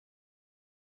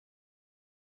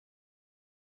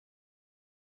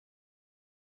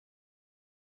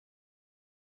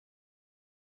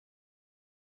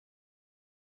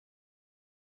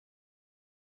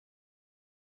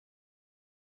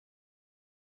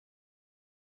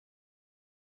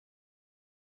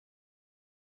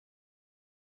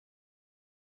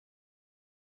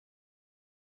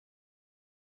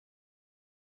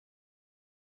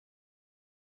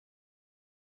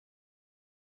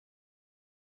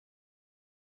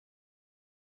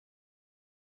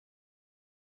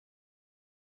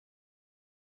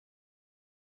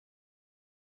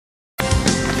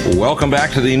Welcome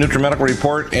back to the NutriMedical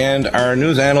Report, and our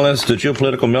news analyst, the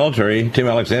geopolitical military, Tim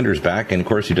Alexander, is back, and of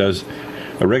course he does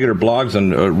regular blogs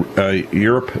on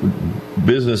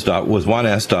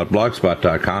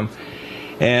europebusiness.with1s.blogspot.com,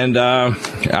 and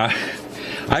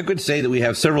I could say that we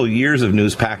have several years of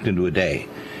news packed into a day.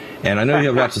 And I know you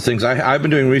have lots of things. I've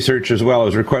been doing research as well. I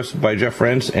was requested by Jeff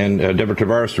Rentz and Deborah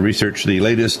Tavares to research the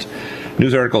latest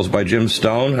news articles by Jim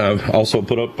Stone, also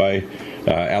put up by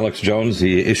Alex Jones,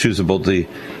 the issues about the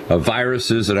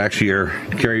viruses that actually are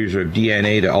carriers of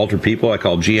DNA to alter people, I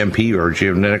call GMP, or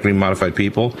genetically modified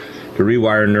people, to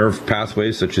rewire nerve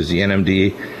pathways such as the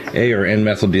NMDA or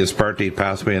N-methyl-D-aspartate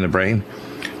pathway in the brain.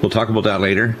 We'll talk about that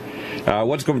later.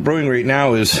 What's brewing right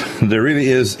now is there really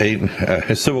is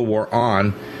a civil war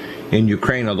on in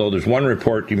Ukraine, although there's one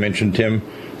report you mentioned, Tim,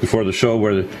 before the show,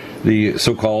 where the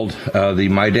so-called the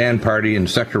Maidan party and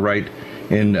sector right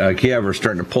in Kiev are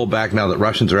starting to pull back now that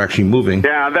Russians are actually moving.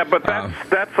 Yeah,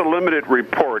 that's a limited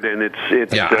report, and it's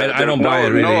I don't buy it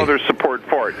really. No other support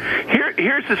for it.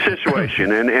 Here's the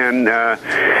situation, and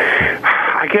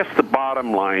I guess the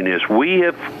bottom line is we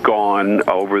have gone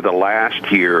over the last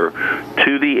year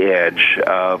to the edge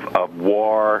of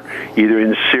war, either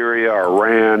in Syria,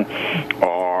 Iran,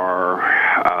 or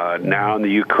now in the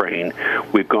Ukraine.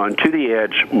 We've gone to the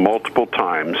edge multiple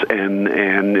times, and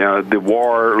the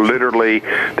war literally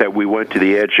that we went to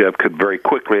the edge of could very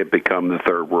quickly have become the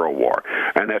Third World War.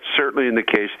 And that's certainly in the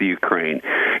case of the Ukraine.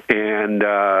 And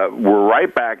we're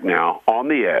right back now on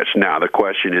the edge. Now the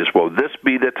question is, will this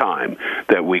be the time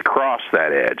that we cross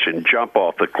that edge and jump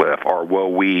off the cliff, or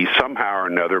will we somehow or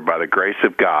another, by the grace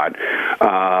of God,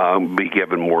 be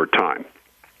given more time?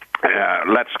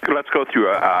 Let's go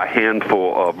through a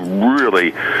handful of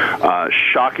really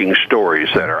shocking stories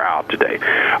that are out today.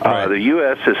 The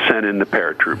U.S. has sent in the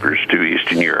paratroopers to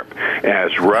Eastern Europe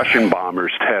as Russian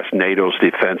bombers test NATO's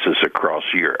defenses across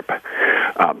Europe.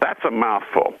 That's a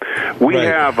mouthful. We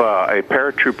have a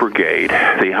paratroop brigade,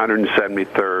 the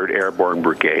 173rd Airborne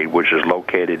Brigade, which is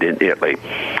located in Italy.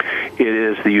 It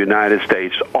is the United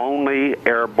States' only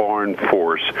airborne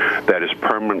force that is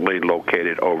permanently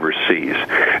located overseas.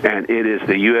 And it is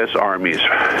the U.S. Army's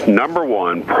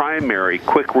 #1 primary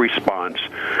quick response,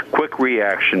 quick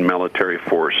reaction military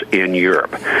force in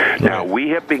Europe. Now,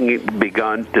 we have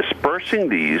begun dispersing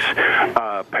these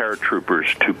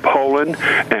paratroopers to Poland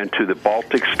and to the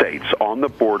Baltic states on the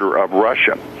border of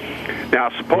Russia. Now,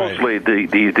 supposedly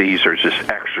these are just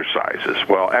exercises.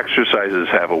 Well, exercises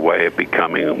have a way of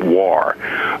becoming war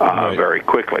very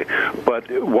quickly. But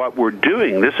what we're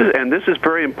doing, this is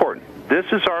very important. This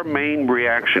is our main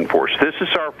reaction force. This is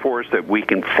our force that we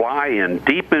can fly in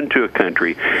deep into a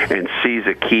country and seize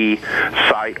a key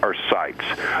site or sites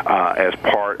as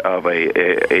part of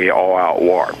a all-out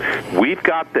war. We've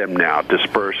got them now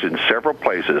dispersed in several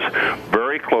places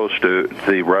very close to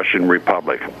the Russian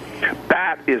Republic.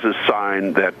 That is a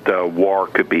sign that war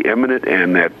could be imminent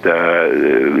and that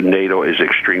NATO is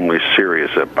extremely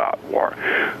serious about war.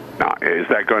 Now, is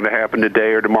that going to happen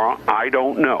today or tomorrow? I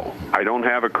don't know. I don't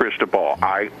have a crystal ball.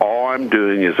 All I'm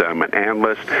doing is I'm an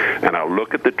analyst, and I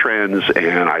look at the trends,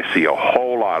 and I see a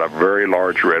whole lot of very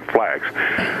large red flags.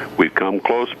 We've come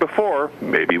close before.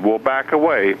 Maybe we'll back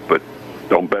away, but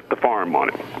don't bet the farm on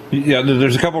it. Yeah,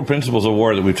 there's a couple of principles of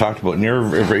war that we've talked about, and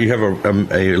you have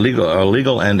a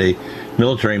legal and a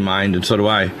military mind, and so do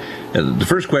I. The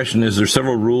first question is, there's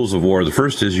several rules of war. The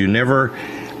first is you never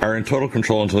are in total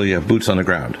control until you have boots on the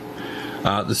ground.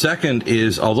 The second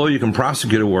is, although you can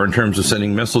prosecute a war in terms of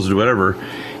sending missiles or whatever,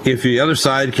 if the other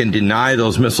side can deny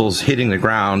those missiles hitting the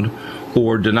ground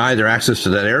or deny their access to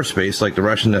that airspace, like the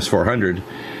Russian S-400,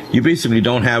 you basically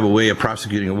don't have a way of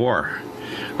prosecuting a war.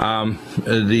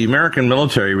 The American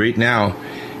military right now,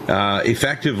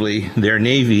 effectively, their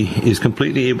Navy is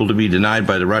completely able to be denied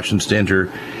by the Russians to enter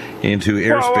into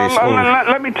airspace.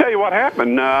 Let me tell you what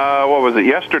happened. What was it,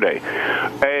 yesterday?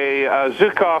 A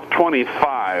Zhukov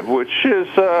 25, which is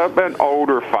an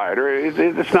older fighter.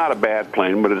 It's not a bad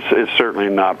plane, but it's certainly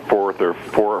not fourth or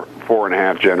four and a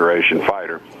half generation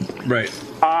fighter. Right.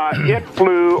 It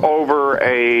flew over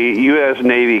a U.S.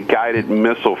 Navy guided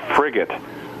missile frigate.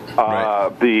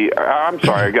 A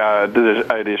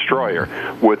destroyer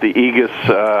with the Aegis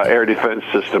air defense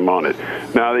system on it.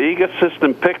 Now, the Aegis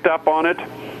system picked up on it,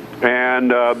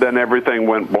 and then everything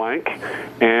went blank,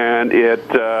 and it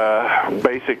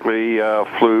basically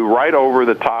flew right over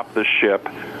the top of the ship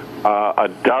a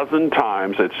dozen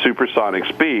times at supersonic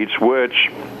speeds, which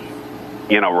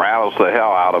rattles the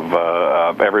hell out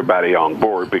of everybody on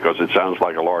board because it sounds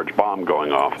like a large bomb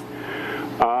going off.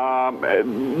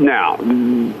 Now,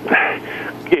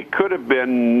 it could have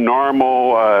been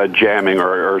normal jamming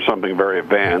or something very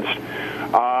advanced.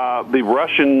 The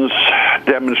Russians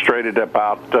demonstrated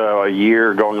about a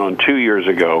year, going on 2 years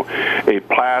ago, a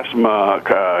plasma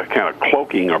kind of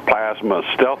cloaking or plasma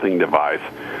stealthing device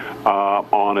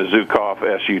on a Zhukov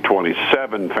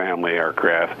Su-27 family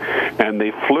aircraft, and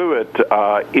they flew it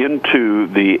into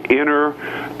the inner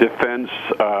defense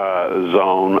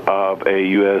zone of a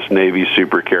U.S. Navy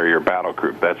supercarrier battle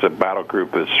group. That's a battle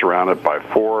group that's surrounded by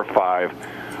 4 or 5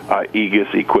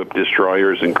 Aegis-equipped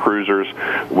destroyers and cruisers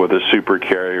with a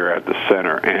supercarrier at the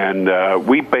center. And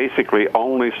we basically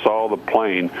only saw the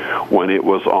plane when it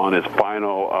was on its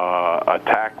final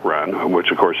attack run,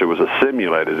 which, of course, it was a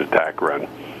simulated attack run.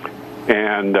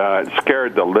 And it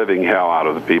scared the living hell out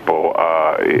of the people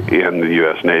in the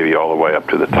U.S. Navy all the way up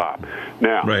to the top.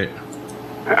 Now, right.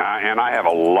 And I have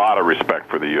a lot of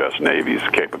respect for the U.S. Navy's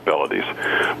capabilities,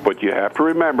 but you have to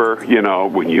remember,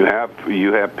 when you have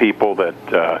people that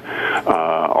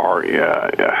are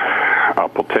a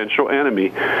potential enemy,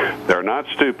 they're not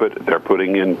stupid. They're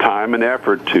putting in time and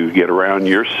effort to get around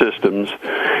your systems,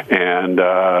 and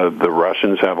the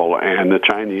Russians and the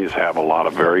Chinese have a lot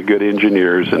of very good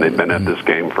engineers, and they've been at this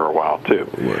game for a while too.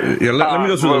 Yeah, let me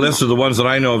go through the list of the ones that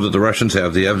I know of that the Russians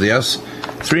have. They have the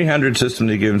S-300 system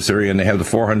they give in Syria, and they have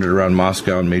the 400 around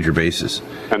Moscow and major bases.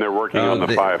 And they're working on the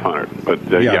 500. But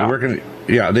they're working.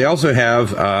 Yeah, they also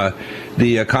have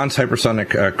the Kant's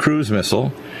hypersonic cruise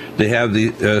missile. They have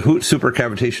the Hoot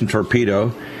supercavitation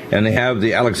torpedo, and they have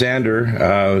the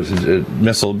Alexander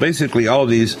missile. Basically, all of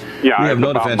these we have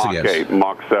no defense against. 8,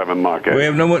 Mach 7, Mach 8. We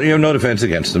have no defense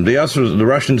against them. The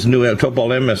Russians' new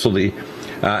Topol M missile, the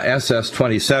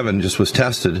SS-27, just was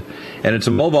tested, and it's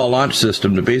a mobile launch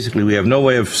system that basically we have no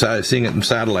way of seeing it in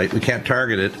satellite. We can't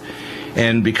target it.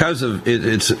 And because of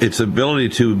its ability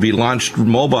to be launched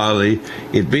mobilely,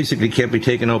 it basically can't be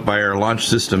taken out by our launch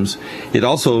systems. It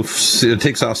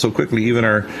takes off so quickly. Even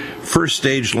our first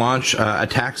stage launch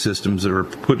attack systems that were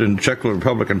put in Czech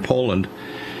Republic and Poland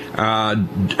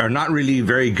are not really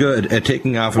very good at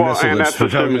taking off a missile that's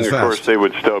assuming, of course, they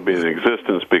would still be in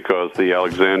existence because the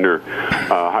Alexander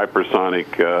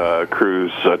hypersonic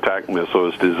cruise attack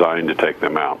missile is designed to take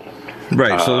them out.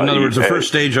 Right. So, in other words, the first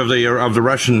stage of the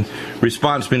Russian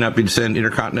response may not be to send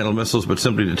intercontinental missiles, but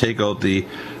simply to take out these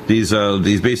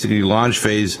basically launch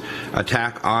phase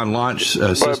attack on launch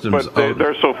systems. But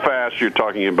they're so fast. You're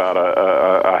talking about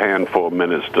a handful of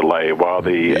minutes delay while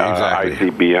the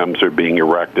ICBMs are being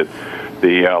erected.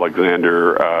 The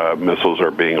Alexander missiles are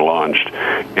being launched,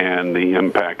 and the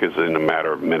impact is in a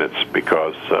matter of minutes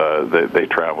because they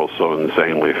travel so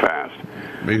insanely fast.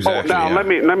 Exactly. Now let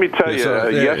me tell you.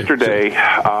 Yesterday,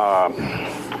 off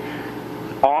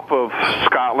of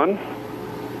Scotland,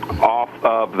 off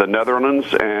of the Netherlands,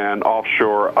 and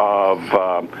offshore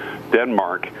of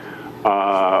Denmark,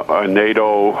 a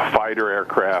NATO fighter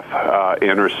aircraft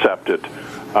intercepted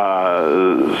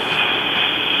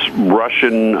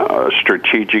Russian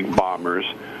strategic bombers,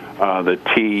 the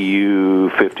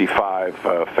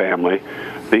Tu-55 family.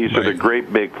 These are the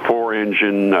great big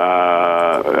 4-engine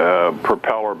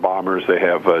propeller bombers. They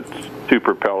have 2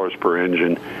 propellers per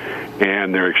engine,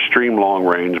 and they're extreme long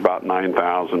range, about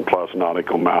 9,000 plus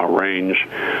nautical mile range.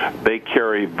 They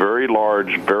carry very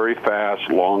large, very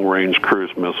fast, long range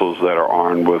cruise missiles that are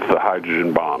armed with the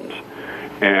hydrogen bombs.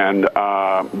 And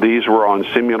these were on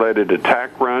simulated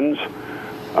attack runs.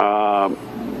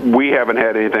 We haven't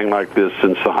had anything like this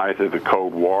since the height of the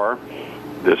Cold War.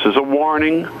 This is a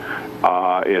warning.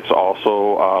 It's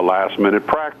also last-minute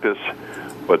practice,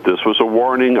 but this was a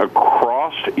warning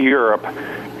across Europe,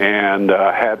 and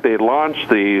had they launched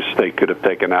these, they could have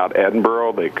taken out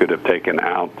Edinburgh, they could have taken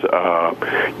out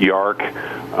York,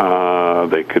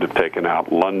 they could have taken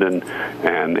out London,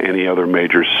 and any other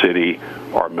major city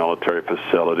or military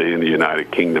facility in the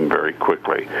United Kingdom very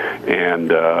quickly.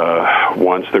 And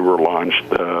once they were launched,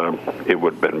 it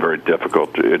would have been very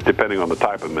difficult, depending on the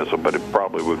type of missile, but it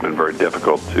probably would have been very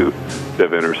difficult to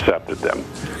have intercepted them.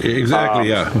 Exactly,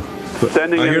 yeah.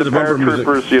 Sending in the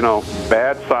paratroopers,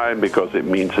 bad sign because it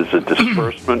means it's a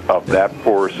disbursement of that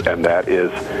force, and that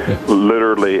is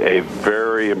literally a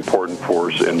very important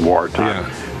force in wartime.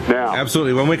 Yeah. Now,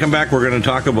 absolutely. When we come back, we're going to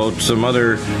talk about some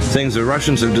other things. The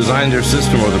Russians have designed their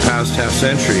system over the past half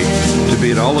century to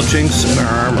beat all the chinks in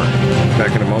our armor.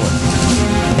 Back in a moment.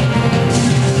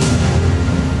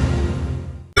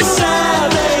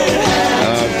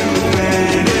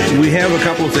 We have a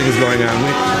couple of things going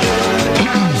on.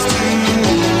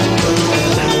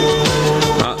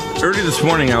 Early this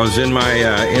morning, I was in my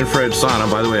infrared sauna,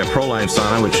 by the way, a ProLine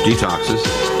sauna, which detoxes.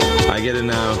 I get in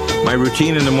my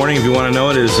routine in the morning, if you want to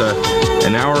know it, is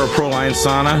an hour of ProLine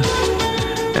sauna,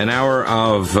 an hour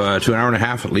of to an hour and a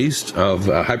half at least of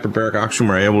hyperbaric oxygen,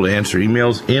 where I'm able to answer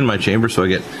emails in my chamber, so I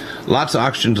get lots of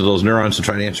oxygen to those neurons to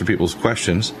try to answer people's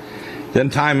questions. Then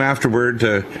time afterward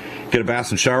to get a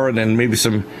bath and shower, and then maybe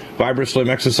some vibroslim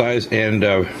exercise and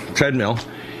treadmill,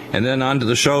 and then on to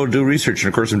the show, do research. And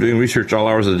of course, I'm doing research all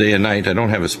hours of the day and night. I don't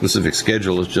have a specific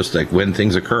schedule. It's just like when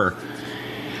things occur.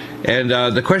 And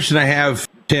the question I have,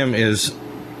 Tim, is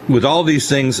with all these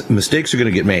things, mistakes are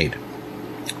going to get made.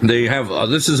 They have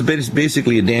this is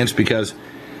basically a dance, because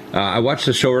I watched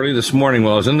the show early this morning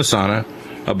while I was in the sauna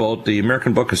about the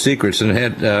American Book of Secrets, and it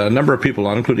had a number of people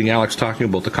on, including Alex, talking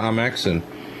about the COMEX, and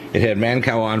it had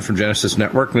Mancow on from Genesis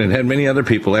Network, and it had many other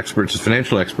people, experts,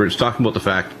 financial experts, talking about the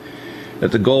fact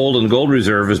that the gold and the gold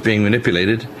reserve is being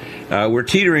manipulated. We're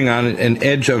teetering on an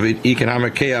edge of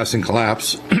economic chaos and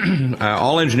collapse,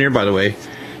 all engineered, by the way,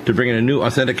 to bring in a new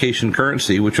authentication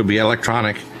currency, which will be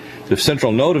electronic. The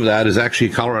central node of that is actually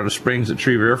Colorado Springs at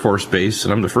Schriever Air Force Base,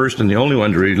 and I'm the first and the only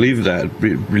one to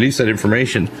release that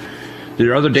information.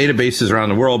 There are other databases around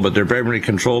the world, but they're primarily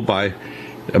controlled by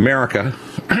America.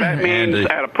 That means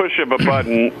at a push of a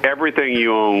button, everything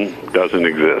you own doesn't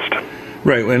exist.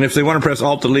 Right, and if they want to press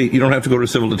Alt-Delete, you don't have to go to a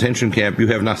civil detention camp. You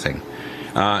have nothing.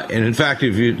 And in fact,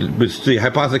 it's the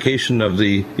hypothecation of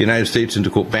the United States into,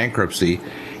 quote, bankruptcy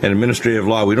and administrative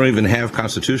law. We don't even have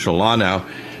constitutional law now.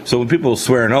 So when people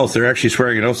swear an oath, they're actually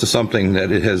swearing an oath to something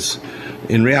that it has,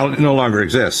 in reality, no longer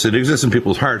exists. It exists in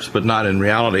people's hearts, but not in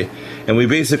reality. And we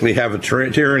basically have a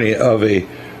tyranny of a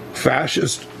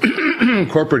fascist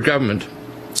corporate government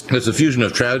that's a fusion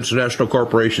of transnational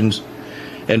corporations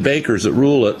and bankers that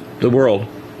rule the world.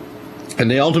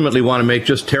 And they ultimately want to make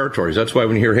just territories. That's why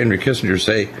when you hear Henry Kissinger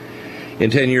say,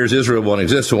 in 10 years, Israel won't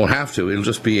exist, it won't have to. It'll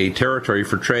just be a territory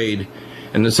for trade.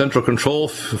 And the central control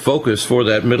focus for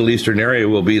that Middle Eastern area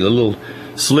will be the little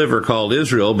sliver called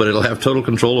Israel, but it'll have total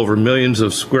control over millions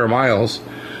of square miles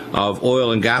of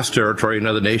oil and gas territory in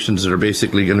other nations that are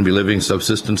basically going to be living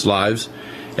subsistence lives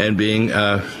and being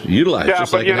utilized,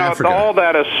 just like in Africa. All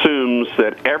that assumes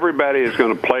that everybody is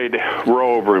going to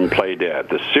roll over and play dead.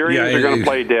 The Syrians are going to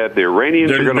play dead, the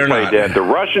Iranians are going to play dead, the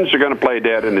Russians are going to play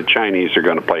dead, and the Chinese are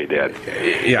going to play dead.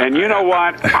 And you know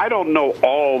what? I don't know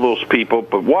all those people,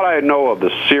 but what I know of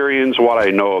the Syrians, what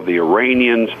I know of the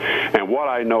Iranians, and what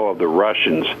I know of the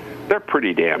Russians, they're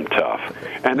pretty damn tough,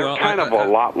 and they're kind of a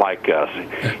lot like us.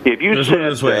 If you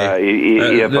said,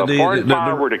 if a foreign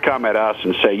power were to come at us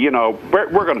and say, you know,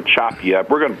 we're going to chop you up,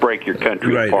 we're going to break your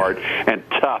country apart, and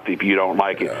tough if you don't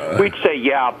like it, we'd say,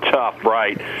 yeah, tough,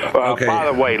 right? By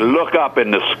the way, look up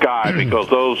in the sky, because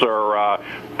those are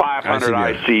 500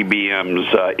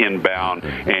 ICBMs inbound,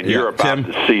 and you're about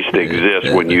to cease to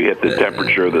exist when you hit the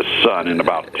temperature of the sun in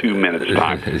about 2 minutes'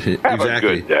 time. Have a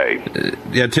good day.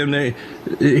 Yeah, Tim,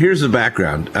 here's the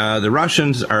background. The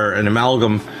Russians are an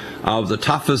amalgam of the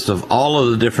toughest of all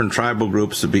of the different tribal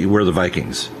groups that were the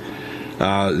Vikings.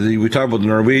 We talk about the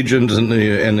Norwegians and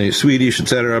the Swedish,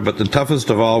 etc., but the toughest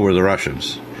of all were the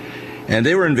Russians. And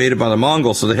they were invaded by the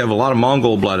Mongols, so they have a lot of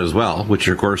Mongol blood as well, which,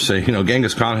 of course,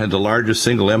 Genghis Khan had the largest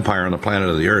single empire on the planet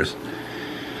of the Earth.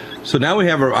 So now we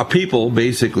have a people,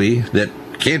 basically, that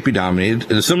can't be dominated.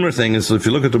 And a similar thing is, if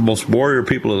you look at the most warrior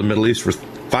people of the Middle East for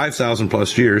 5,000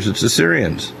 plus years, it's the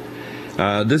Syrians.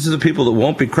 This is the people that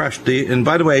won't be crushed. And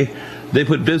by the way, they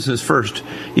put business first,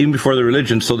 even before the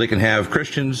religion, so they can have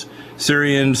Christians,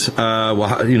 Syrians,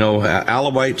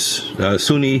 Alawites,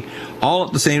 Sunni, all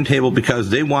at the same table, because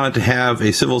they wanted to have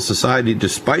a civil society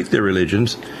despite their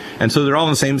religions. And so they're all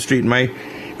on the same street. My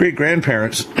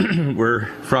great-grandparents were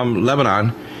from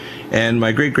Lebanon, and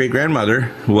my great-great-grandmother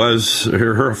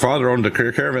her father owned a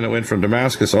caravan that went from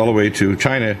Damascus all the way to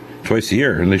China twice a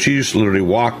year. And she used to literally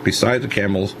walk beside the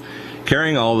camels,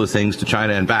 carrying all the things to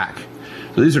China and back.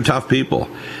 So these are tough people.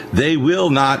 They will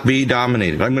not be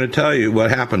dominated. I'm going to tell you what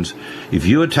happens. If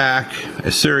you attack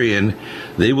a Syrian,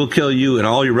 they will kill you and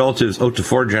all your relatives out to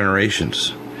 4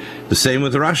 generations. The same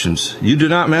with the Russians. You do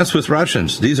not mess with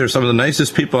Russians. These are some of the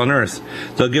nicest people on earth.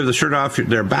 They'll give the shirt off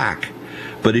their back.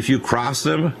 But if you cross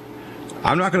them,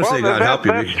 I'm not going to say God help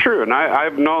you. That's true, and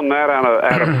I've known that at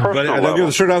a personal level. But they'll give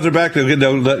the shirt off their back.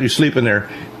 They'll let you sleep in there.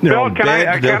 Bill, can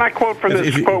I quote from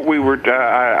this quote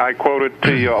I quoted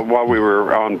to you while we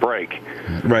were on break?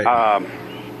 Right.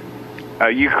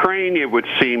 Ukraine, it would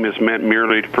seem, is meant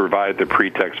merely to provide the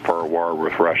pretext for a war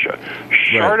with Russia.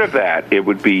 Short of that, it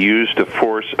would be used to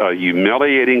force a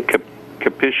humiliating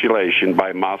capitulation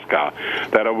by Moscow,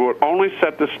 that it would only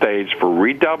set the stage for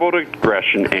redoubled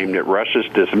aggression aimed at Russia's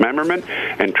dismemberment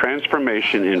and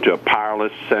transformation into a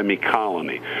powerless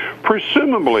semi-colony.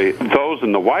 Presumably, those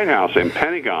in the White House and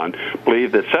Pentagon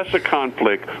believe that such a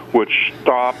conflict would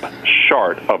stop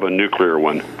short of a nuclear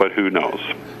one, but who knows?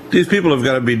 These people have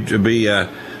got to be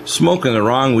smoking the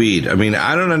wrong weed. I mean,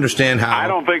 I don't understand how. I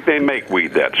don't think they make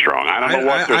weed that strong. I don't know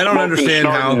what they're I don't smoking, understand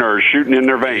snorting, or shooting in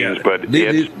their veins, but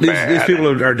it's bad. These people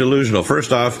are delusional.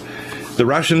 First off, the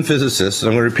Russian physicists,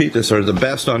 and I'm going to repeat this, are the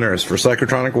best on Earth for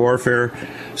psychotronic warfare,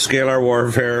 scalar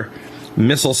warfare,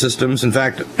 missile systems. In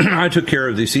fact, I took care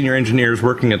of the senior engineers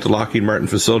working at the Lockheed Martin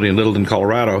facility in Littleton,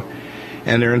 Colorado,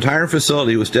 and their entire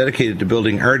facility was dedicated to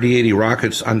building RD-80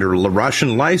 rockets under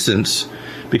Russian license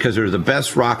because they're the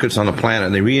best rockets on the planet,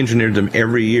 and they re-engineered them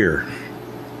every year.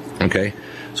 Okay?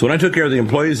 So when I took care of the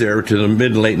employees there to the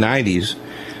mid and late 90s,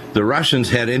 the Russians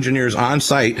had engineers on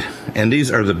site, and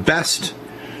these are the best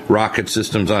rocket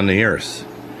systems on the Earth.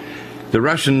 The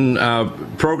Russian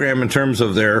program in terms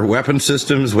of their weapon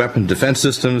systems, weapon defense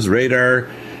systems, radar,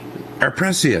 are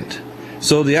prescient.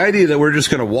 So the idea that we're just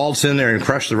going to waltz in there and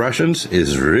crush the Russians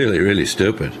is really, really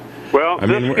stupid. Well,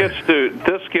 this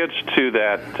gets to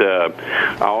that.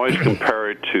 I always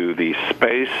compare it to the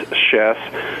space chess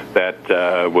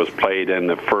that was played in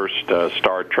the first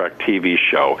Star Trek TV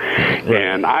show,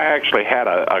 and I actually had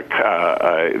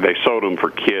they sold them for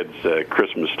kids at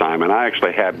Christmas time, and I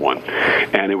actually had one,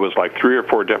 and it was like 3 or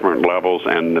 4 different levels,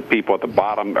 and the people at the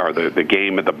bottom, or the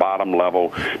game at the bottom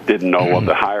level, didn't know what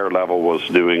the higher level was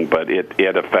doing, but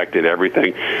it affected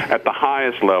everything. At the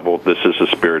highest level, this is a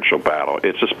spiritual battle.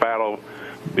 It's a battle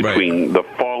between the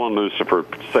fallen Lucifer,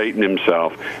 Satan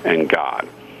himself, and God.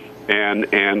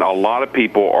 And a lot of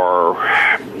people are,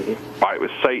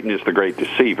 Satan is the great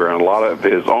deceiver, and a lot of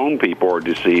his own people are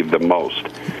deceived the most.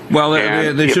 Well,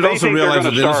 they should also realize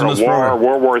that they're going to start a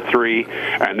war, World War III,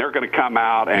 and they're going to come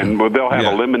out, and they'll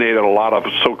have eliminated a lot of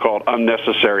so-called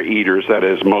unnecessary eaters, that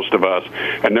is, most of us,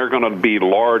 and they're going to be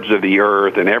lords of the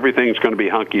earth, and everything's going to be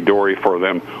hunky-dory for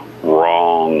them.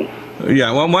 Wrong.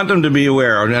 Yeah, well, I want them to be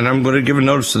aware, and I'm going to give a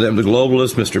notice to them, the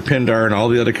globalists, Mr. Pindar, and all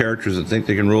the other characters that think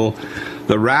they can rule.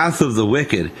 The wrath of the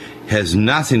wicked has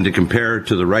nothing to compare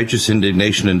to the righteous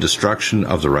indignation and destruction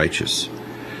of the righteous.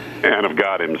 And of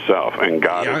God himself. And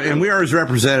God and we are his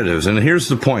representatives. And here's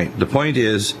the point. The point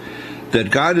is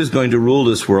that God is going to rule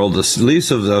this world, the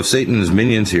least of Satan and his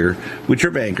minions here, which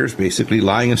are bankers, basically,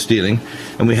 lying and stealing.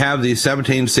 And we have these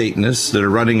Sabbatean Satanists that are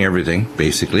running everything,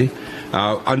 basically,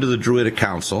 under the Druidic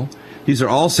Council. These are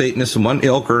all Satanists in one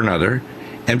ilk or another.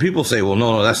 And people say, well,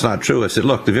 no, that's not true. I said,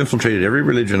 look, they've infiltrated every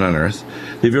religion on earth.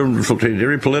 They've infiltrated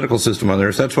every political system on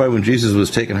earth. That's why when Jesus was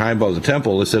taken high above the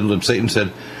temple, Satan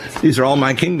said, these are all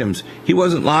my kingdoms. He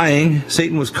wasn't lying.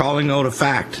 Satan was calling out a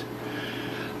fact.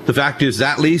 The fact is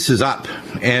that lease is up,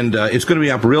 and it's going to be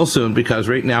up real soon, because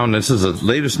right now, and this is the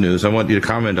latest news, I want you to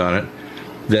comment on it,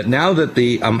 that now that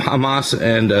the Hamas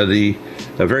and the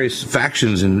various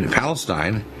factions in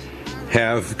Palestine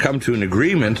have come to an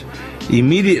agreement,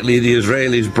 immediately the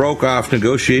Israelis broke off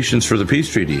negotiations for the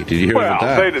peace treaty. Did you hear about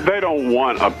that? Well, they don't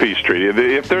want a peace treaty.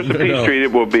 If there's a peace treaty,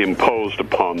 it will be imposed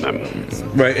upon them.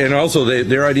 Right, and also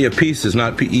their idea of peace is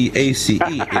not P-E-A-C-E,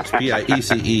 it's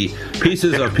P-I-E-C-E.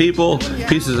 Pieces of people,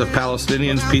 pieces of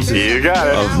Palestinians, pieces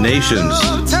of nations.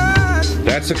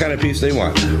 That's the kind of peace they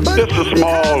want. Just a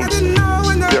small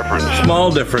difference.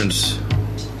 Small difference.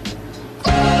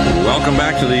 Welcome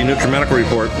back to the Nutramedical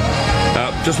Report.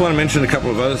 Just want to mention a couple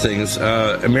of other things.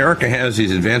 America has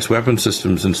these advanced weapon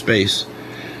systems in space.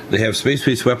 They have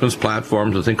space-based weapons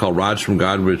platforms, a thing called rods from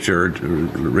God, which are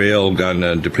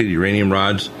rail-gun depleted uranium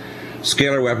rods.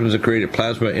 Scalar weapons that create a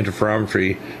plasma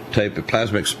interferometry type of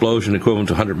plasma explosion equivalent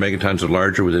to 100 megatons or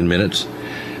larger within minutes.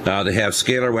 They have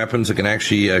scalar weapons that can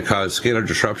actually cause scalar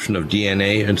disruption of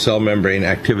DNA and cell membrane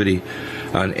activity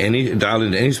on dialed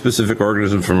into any specific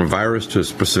organism, from a virus to a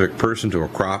specific person to a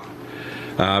crop.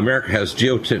 America has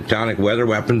geotectonic weather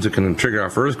weapons that can trigger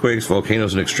off earthquakes,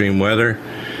 volcanoes, and extreme weather.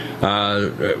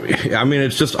 I mean,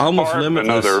 it's just almost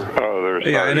limitless.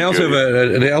 And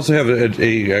they also have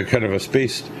a kind of a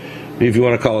space, if you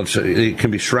want to call it, it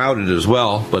can be shrouded as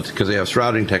well, but because they have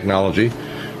shrouding technology,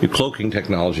 cloaking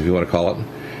technology, if you want to call it.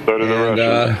 So do the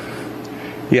Russians.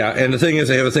 Yeah, and the thing is,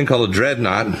 they have a thing called a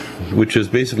dreadnought, which is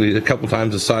basically a couple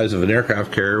times the size of an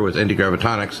aircraft carrier with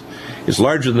anti-gravitonics. It's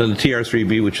larger than the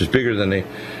TR-3B, which is bigger than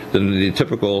the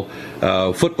typical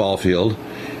football field.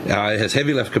 It has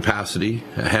heavy lift capacity,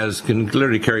 can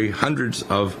literally carry hundreds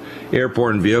of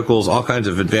airborne vehicles, all kinds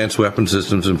of advanced weapon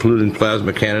systems, including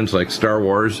plasma cannons like Star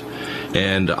Wars,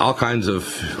 and all kinds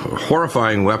of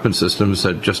horrifying weapon systems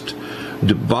that just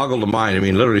boggle the mind. I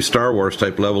mean, literally Star Wars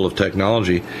type level of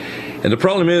technology. And the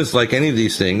problem is, like any of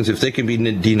these things, if they can be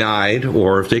denied,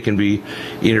 or if they can be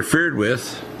interfered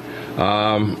with,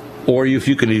 or if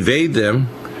you can evade them,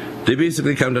 they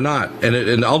basically come to naught.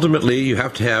 And ultimately, you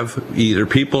have to have either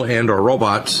people and or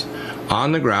robots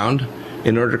on the ground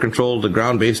in order to control the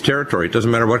ground-based territory. It doesn't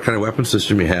matter what kind of weapon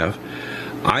system you have.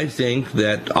 I think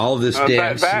that all of this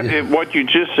dance... what you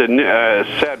just said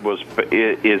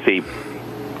is a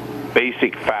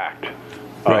basic fact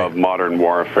of modern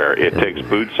warfare. It takes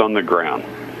boots on the ground.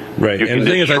 Right. You can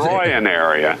destroy an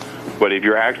area, but if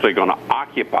you're actually going to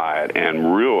occupy it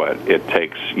and rule it, it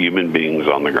takes human beings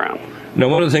on the ground. Now,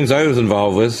 one of the things I was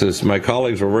involved with is my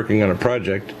colleagues were working on a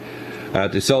project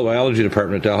at the Cell Biology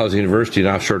Department at Dalhousie University, an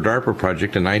offshore DARPA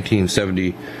project in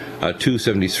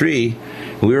 1972-73.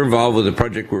 We were involved with a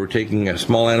project where we were taking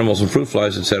small animals and fruit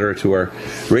flies, etc., to our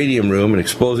radium room and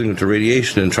exposing them to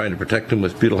radiation and trying to protect them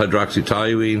with butyl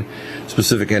hydroxytoluene,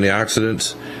 specific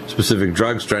antioxidants, specific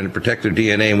drugs, trying to protect their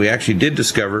DNA. And we actually did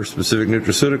discover specific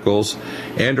nutraceuticals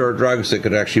and or drugs that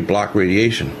could actually block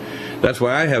radiation. That's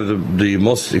why I have the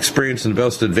most experienced and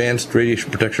most advanced radiation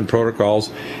protection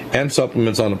protocols and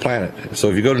supplements on the planet.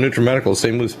 So if you go to NutriMedical,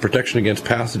 same with protection against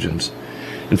pathogens.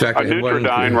 In fact,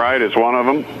 Nutridyne, right, is one of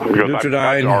them.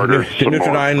 Nutridyne,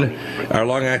 our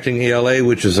long-acting ELA,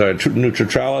 which is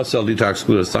Nutritrala, cell detox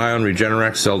glutathione,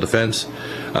 Regenerex, cell defense,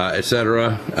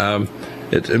 etc.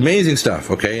 It's amazing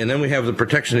stuff, okay? And then we have the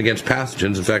protection against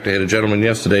pathogens. In fact, I had a gentleman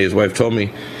yesterday, his wife told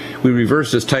me, we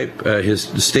reversed his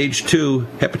stage 2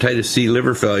 hepatitis C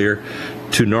liver failure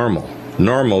to normal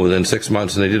within 6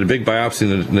 months. And they did a big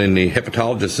biopsy, and then the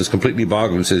hepatologist is completely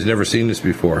boggled and says, he's never seen this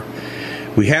before.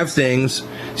 We have things.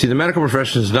 See, the medical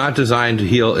profession is not designed to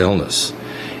heal illness.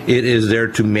 It is there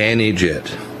to manage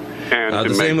it. And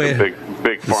the same way, the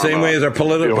same way as our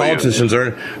politicians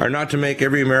are not to make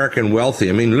every American wealthy.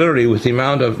 I mean, literally, with the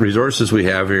amount of resources we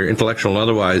have here, intellectual and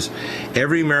otherwise,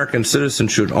 every American citizen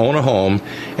should own a home.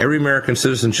 Every American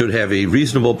citizen should have a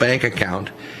reasonable bank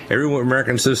account. Every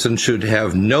American citizen should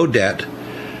have no debt.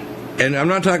 And I'm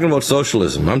not talking about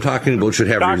socialism. I'm talking about should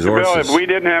have resources. Bill, if we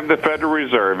didn't have the Federal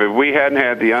Reserve, if we hadn't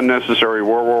had the unnecessary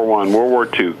World War I, World War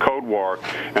II, Cold War,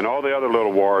 and all the other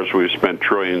little wars we've spent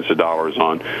trillions of dollars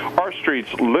on, our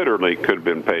streets literally could have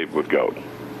been paved with gold.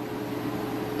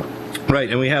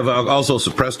 Right, and we have also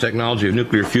suppressed technology of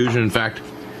nuclear fusion. In fact,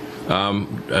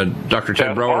 Dr.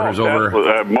 Ted Brower has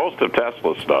over... most of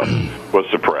Tesla's stuff was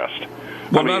suppressed.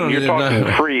 Well, I mean, you're talking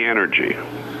free energy.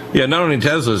 Yeah, not only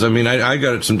Teslas. I mean, I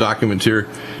got some documents here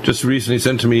just recently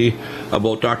sent to me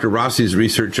about Dr. Rossi's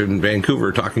research in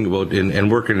Vancouver, talking about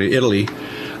and working in Italy,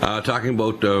 talking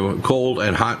about cold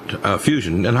and hot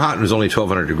fusion. And hot is only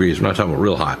 1,200 degrees. We're not talking about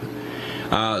real hot.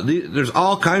 There's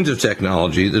all kinds of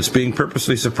technology that's being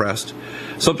purposely suppressed.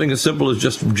 Something as simple as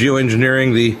just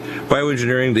bioengineering the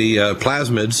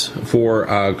plasmids for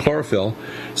chlorophyll.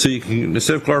 So you can,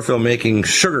 instead of chlorophyll making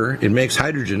sugar, it makes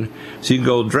hydrogen. So you can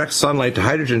go direct sunlight to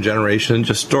hydrogen generation and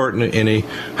just store it in a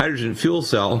hydrogen fuel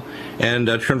cell and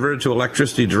convert it to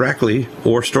electricity directly,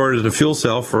 or store it in a fuel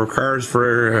cell for cars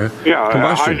for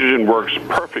combustion. Hydrogen works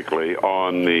perfectly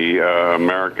on the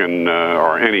American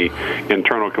or any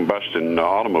internal combustion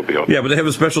automobile. Yeah, but they have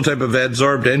a special type of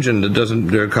adsorbed engine that doesn't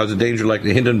cause a danger like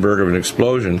the Hindenburg of an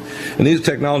explosion. And these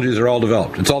technologies are all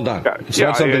developed. It's all done. It's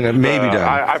not something that may be done.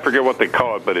 I forget what they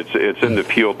call it, but it's in the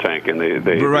fuel tank, and they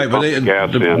right, but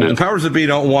gas in. The powers that be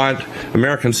don't want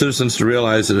American citizens to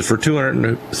realize that it's for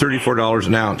 $234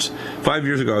 an ounce. 5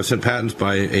 years ago, I was sent patents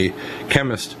by a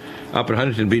chemist up in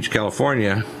Huntington Beach,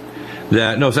 California.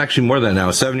 It's actually more than that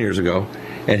now. 7 years ago.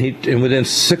 And within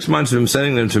 6 months of him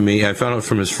sending them to me, I found out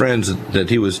from his friends that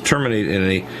he was terminated in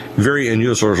a very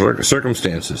unusual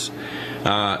circumstances.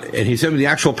 And he sent me the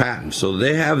actual patent. So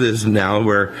they have this now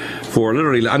where for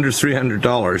literally under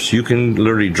 $300, you can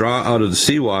literally draw out of the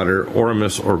seawater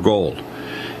Oramus or gold.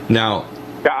 Now,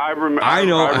 yeah, I remember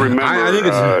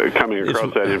coming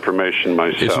across that information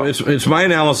myself. It's my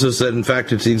analysis that, in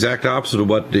fact, it's the exact opposite of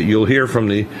what you'll hear from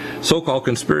the so-called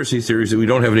conspiracy theories that we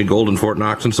don't have any gold in Fort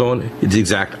Knox and so on. It's the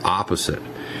exact opposite.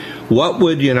 What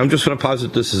would you, and I'm just going to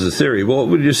posit this as a theory, what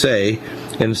would you say,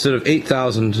 instead of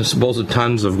 8,000 supposed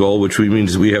tons of gold, which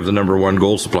means we have the #1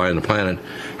 gold supply on the planet,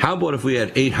 how about if we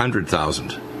had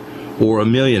 800,000 or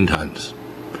 1 million tons?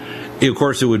 of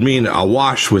course, it would mean a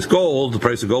wash with gold. The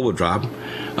price of gold would drop.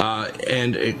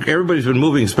 And everybody's been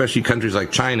moving, especially countries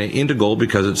like China, into gold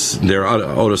because they're out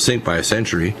of sync by a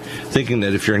century, thinking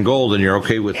that if you're in gold, then you're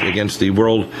okay against the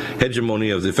world hegemony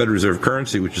of the Federal Reserve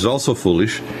currency, which is also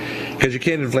foolish, because you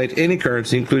can't inflate any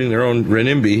currency, including their own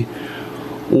renminbi,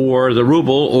 or the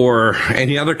ruble, or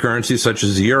any other currency such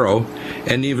as the euro,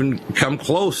 and even come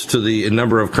close to the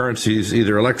number of currencies,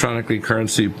 either electronically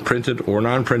currency printed or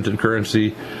non-printed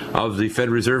currency of the Fed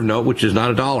Reserve note, which is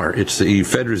not a dollar. It's the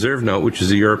Fed Reserve note, which is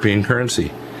the European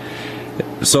currency.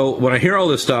 So when I hear all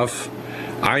this stuff,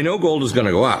 I know gold is going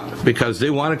to go up because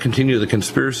they want to continue the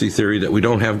conspiracy theory that we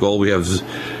don't have gold. We have,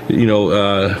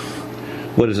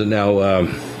 what is it now?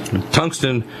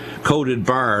 Tungsten-coated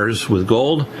bars with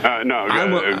gold.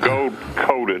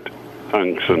 Gold-coated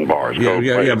tungsten bars.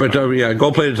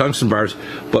 Gold-plated tungsten bars.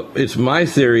 But it's my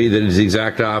theory that it's the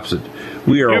exact opposite.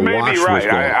 We are awash with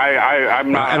gold.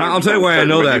 I'm not. And I'll tell you why I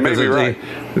know that, because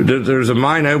there's a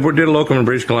mine. I did a locum in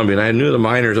British Columbia, and I knew the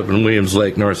miners up in Williams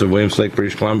Lake, north of Williams Lake,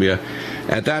 British Columbia.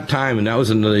 At that time, and that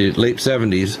was in the late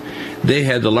 70s, they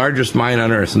had the largest mine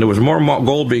on earth, and there was more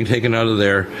gold being taken out of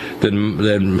there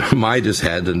than Midas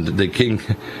had, than the King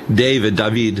David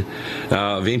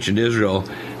of ancient Israel.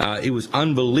 It was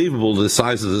unbelievable the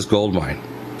size of this gold mine.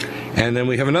 And then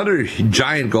we have another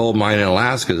giant gold mine in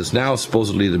Alaska that's now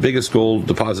supposedly the biggest gold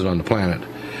deposit on the planet.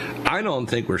 I don't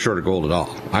think we're short of gold at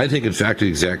all. I think, in fact, the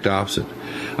exact opposite.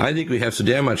 I think we have so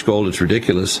damn much gold, it's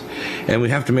ridiculous. And we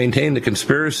have to maintain the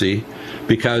conspiracy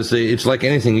because it's like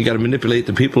anything. You got to manipulate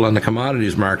the people on the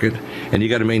commodities market, and you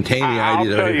got to maintain the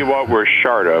idea that... I'll tell you what we're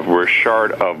short of. We're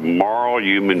short of moral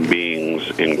human beings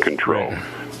in control. Right.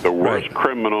 The worst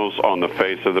criminals on the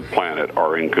face of the planet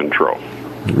are in control.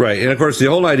 Right, and of course the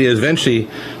whole idea is eventually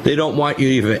they don't want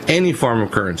you to have any form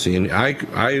of currency, and I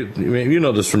mean, you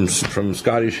know this from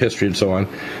Scottish history and so on,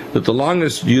 that the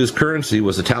longest used currency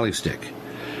was a tally stick.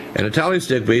 And a tally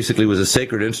stick basically was a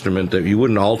sacred instrument that you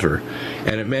wouldn't alter,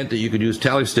 and it meant that you could use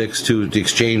tally sticks to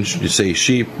exchange, say,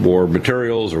 sheep or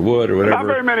materials or wood or whatever. Not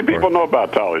very many people know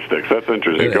about tally sticks. That's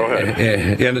interesting. Go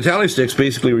ahead. And the tally sticks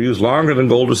basically were used longer than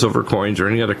gold or silver coins or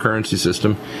any other currency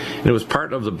system, and it was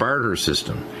part of the barter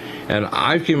system. And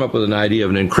I came up with an idea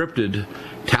of an encrypted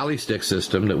tally stick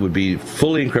system that would be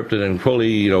fully encrypted and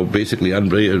fully, basically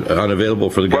unavailable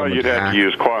for the government. Well, you'd have to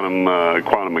use quantum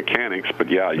mechanics, but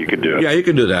yeah, you could do it. Yeah, you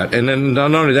could do that. And then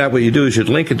not only that, what you do is you'd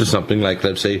link it to something like,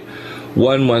 let's say,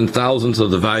 1/1000th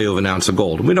of the value of an ounce of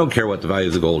gold. We don't care what the value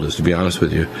of the gold is, to be honest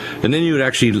with you. And then you would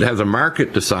actually have the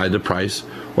market decide the price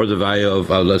or the value of,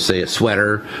 let's say, a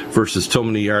sweater versus so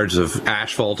many yards of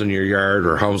asphalt in your yard,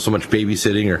 or how so much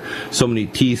babysitting, or so many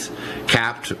teeth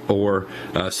capped, or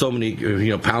so many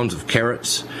pounds of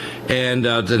carrots, and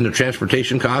then the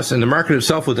transportation costs. And the market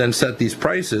itself would then set these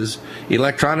prices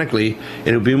electronically, and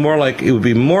it would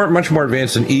be much more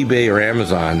advanced than eBay or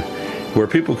Amazon, where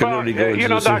people can really go into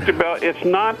Dr. Bell, it's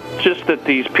not just that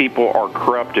these people are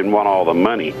corrupt and want all the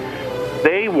money.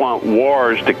 They want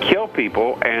wars to kill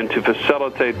people and to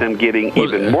facilitate them getting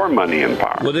even more money and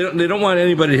power. Well, they don't want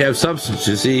anybody to have substance.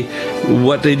 You see,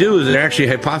 what they do is they're actually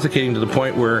hypothecating to the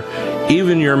point where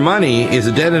even your money is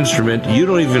a debt instrument. You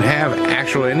don't even have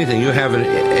actual anything. You have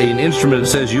an instrument that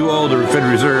says you owe the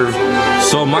Federal Reserve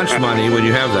so much money when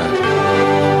you have that.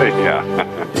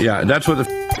 Yeah. Yeah, that's what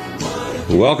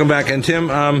Welcome back. And Tim,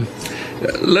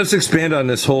 let's expand on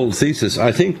this whole thesis.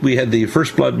 I think we had the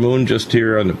first blood moon just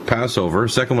here on the Passover.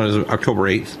 Second one is October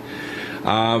 8th.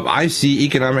 I see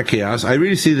economic chaos. I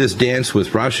really see this dance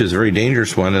with Russia as a very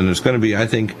dangerous one, and there's going to be, I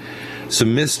think,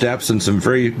 some missteps and some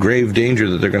very grave danger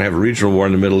that they're going to have a regional war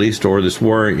in the Middle East or this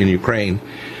war in Ukraine.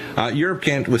 Europe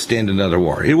can't withstand another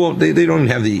war. It won't. They don't even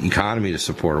have the economy to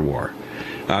support a war.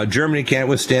 Germany can't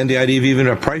withstand the idea of even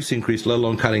a price increase, let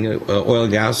alone cutting oil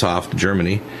and gas off to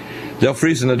Germany. They'll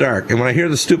freeze in the dark. And when I hear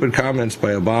the stupid comments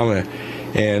by Obama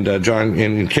and John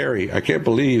and Kerry, I can't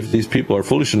believe these people are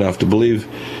foolish enough to believe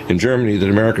in Germany that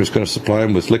America is going to supply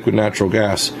them with liquid natural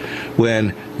gas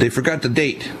when they forgot the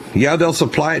date. Yeah, they'll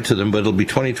supply it to them, but it'll be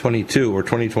 2022 or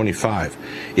 2025.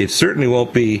 It certainly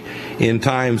won't be in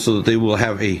time so that they will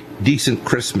have a decent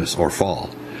Christmas or fall.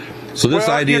 So this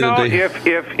idea that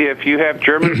if you have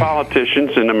German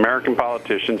politicians and American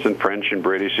politicians and French and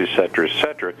British, et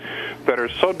cetera, that are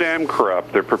so damn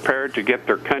corrupt, they're prepared to get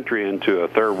their country into a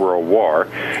third world war,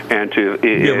 and the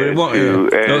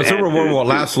third world war won't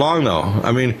last long, though.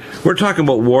 I mean, we're talking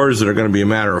about wars that are going to be a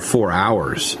matter of 4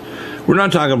 hours. We're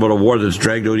not talking about a war that's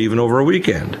dragged out even over a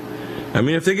weekend. I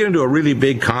mean, if they get into a really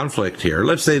big conflict here,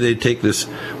 let's say they take this,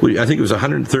 I think it was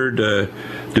 103rd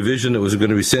division that was going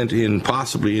to be sent in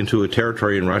possibly into a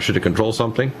territory in Russia to control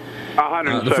something.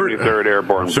 173rd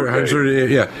Airborne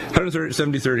Brigade.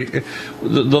 173rd.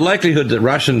 The likelihood that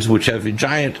Russians, which have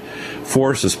giant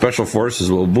forces, special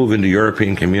forces, will move into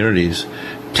European communities,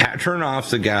 turn off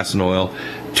the gas and oil,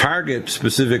 target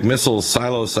specific missile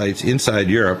silo sites inside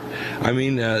Europe. I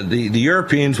mean, the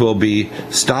Europeans will be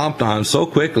stomped on so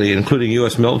quickly, including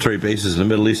U.S. military bases in the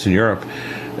Middle East and Europe.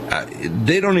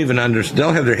 They don't even understand.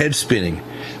 They'll have their heads spinning.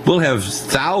 We'll have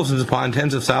thousands upon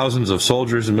tens of thousands of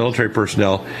soldiers and military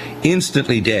personnel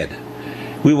instantly dead.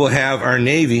 We will have our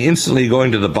Navy instantly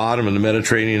going to the bottom of the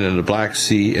Mediterranean and the Black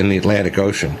Sea and the Atlantic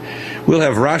Ocean. We'll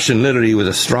have Russian literally with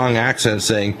a strong accent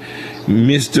saying,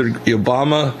 "Mr.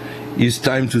 Obama, it's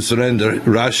time to surrender.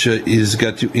 Russia is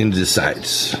got you in the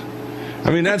sights."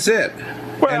 I mean, that's it.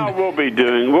 Well, we'll be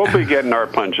getting our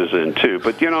punches in too.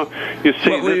 But you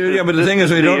see, but the thing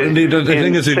is, we don't. The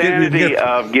thing is, insanity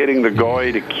of getting the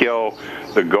goy to kill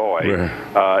the goy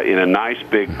in a nice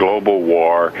big global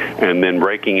war, and then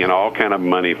raking in all kind of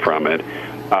money from it,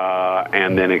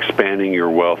 and then expanding your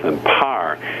wealth and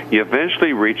power. You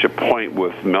eventually reach a point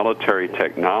with military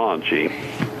technology,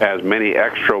 as many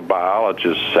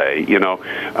extrobiologists say,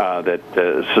 that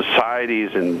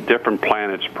societies in different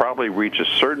planets probably reach a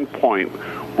certain point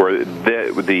where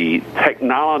the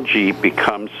technology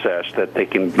becomes such that they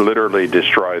can literally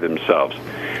destroy themselves.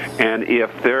 And if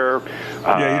they're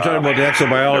you're talking about the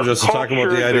exobiologists talking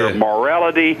about the idea. Their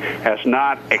morality has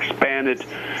not expanded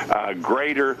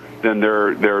greater than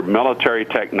their military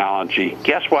technology,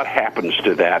 guess what happens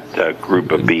to that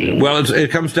group of beings? Well,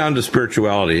 it comes down to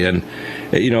spirituality, and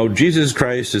Jesus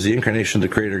Christ is the incarnation of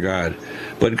the Creator God.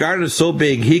 But God is so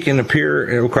big, He can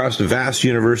appear across the vast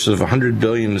universe of 100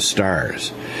 billion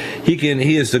stars. He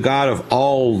is the God of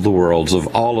all the worlds, of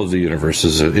all of the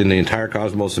universes, in the entire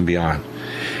cosmos and beyond.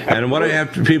 And what I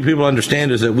have to people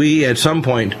understand is that we, at some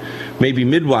point, may be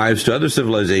midwives to other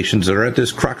civilizations that are at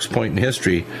this crux point in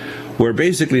history, where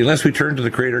basically, unless we turn to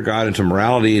the Creator God and to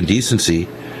morality and decency,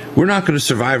 we're not going to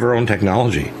survive our own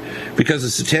technology. Because the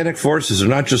satanic forces are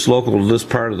not just local to this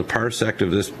part of the parsec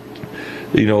of this,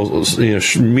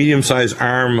 medium-sized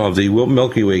arm of the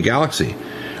Milky Way galaxy.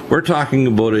 We're talking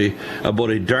about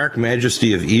a dark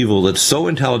majesty of evil that's so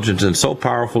intelligent and so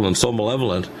powerful and so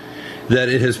malevolent that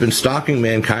it has been stalking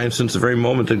mankind since the very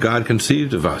moment that God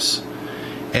conceived of us.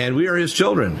 And we are His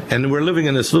children, and we're living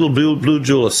in this little blue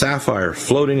jewel of sapphire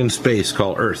floating in space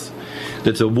called Earth.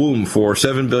 That's a womb for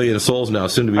 7 billion souls now,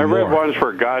 soon to be more. I read once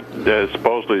where God,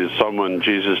 supposedly to someone,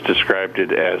 Jesus described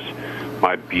it as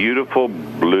my beautiful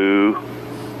blue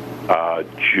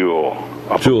jewel.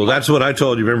 Jewel, that's what I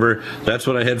told you. Remember, that's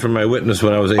what I had from my witness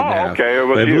when I was 8 and a half. Okay, it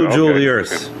was my blue jewel of the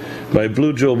Earth. Okay. My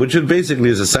blue jewel, which basically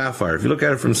is a sapphire. If you look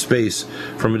at it from space,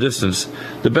 from a distance,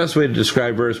 the best way to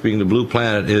describe Earth being the blue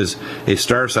planet is a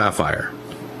star sapphire.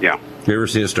 Yeah. You ever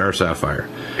seen a star sapphire?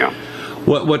 Yeah.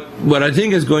 What I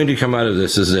think is going to come out of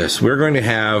this is this. We're going to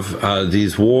have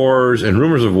these wars and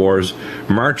rumors of wars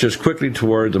march us quickly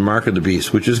toward the mark of the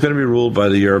beast, which is going to be ruled by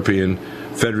the European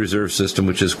Federal Reserve System,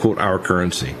 which is, quote, our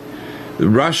currency.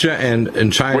 Russia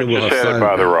and China will have signed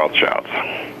by the Rothschilds.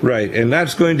 Right, and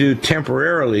that's going to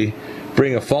temporarily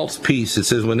bring a false peace. It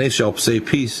says, when they shall say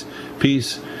peace,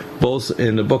 peace, both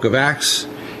in the book of Acts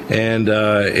and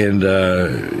in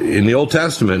the Old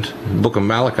Testament, the book of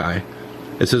Malachi.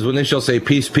 It says, when they shall say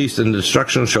peace, peace, then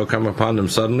destruction shall come upon them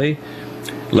suddenly,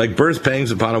 like birth pangs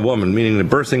upon a woman, meaning the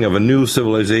birthing of a new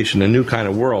civilization, a new kind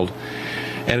of world.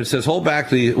 And it says, hold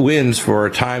back the winds for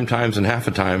a time, times, and half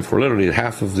a time, for literally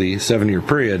half of the 7-year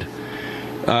period,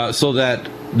 so that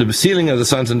the sealing of the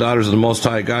sons and daughters of the Most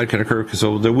High God can occur.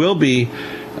 So there will be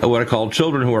what I call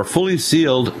children who are fully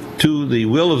sealed to the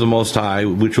will of the Most High,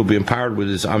 which will be empowered with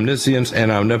His omniscience and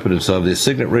omnipotence of the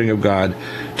signet ring of God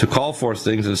to call forth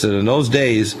things. And said, in those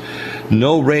days,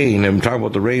 no rain, I'm talking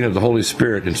about the reign of the Holy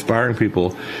Spirit, inspiring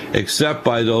people, except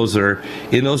by those that are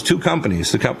in those two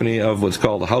companies, the company of what's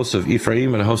called the house of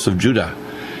Ephraim and the house of Judah.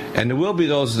 And there will be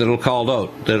those that are called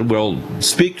out, that will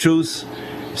speak truth,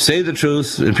 say the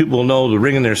truth, and people will know the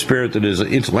ring in their spirit that is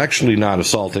intellectually not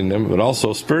assaulting them, but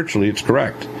also spiritually it's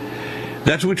correct.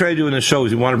 That's what we try to do in this show,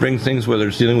 is you want to bring things, whether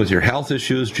it's dealing with your health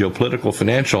issues, geopolitical,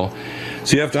 financial.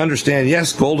 So you have to understand,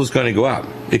 yes, gold is going to go up.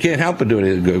 It can't help but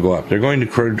go up. They're going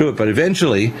to do it. But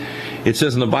eventually, it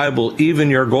says in the Bible, even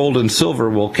your gold and silver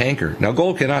will canker. Now,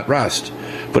 gold cannot rust.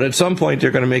 But at some point,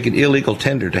 they're going to make it illegal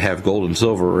tender to have gold and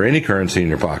silver or any currency in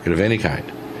your pocket of any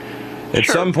kind. At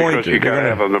some point, because you got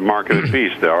to have the mark of the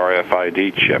beast, the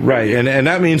RFID chip. Right, and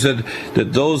that means that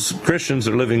those Christians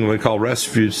that are living in what we call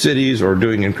refuge cities or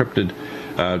doing encrypted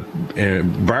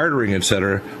bartering,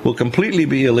 etc., will completely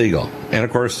be illegal. And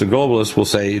of course, the globalists will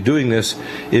say doing this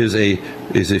is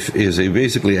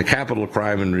basically a capital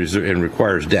crime and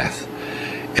requires death.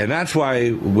 And that's why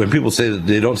when people say that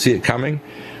they don't see it coming,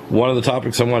 one of the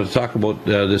topics I want to talk about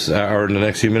this hour in the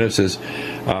next few minutes is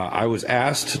I was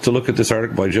asked to look at this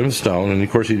article by Jim Stone, and of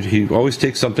course he always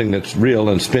takes something that's real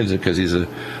and spins it because he's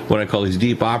what I call these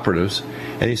deep operatives.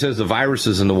 And he says the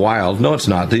viruses in the wild. No, it's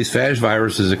not. These phage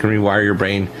viruses that can rewire your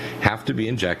brain have to be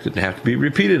injected and have to be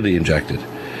repeatedly injected.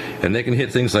 And they can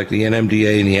hit things like the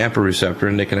NMDA and the AMPA receptor,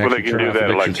 and they can actually turn off addictions.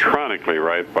 Well, they can do that electronically,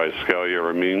 right, by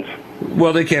cellular means?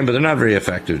 Well, they can, but they're not very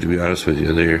effective, to be honest with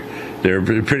you. They're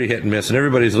pretty hit and miss, and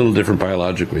everybody's a little different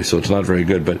biologically, so it's not very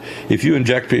good. But if you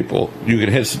inject people, you can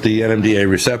hit the NMDA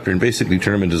receptor and basically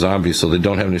turn them into zombies so they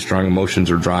don't have any strong emotions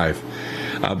or drive.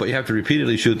 But you have to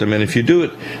repeatedly shoot them, and if you do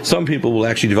it, some people will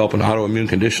actually develop an autoimmune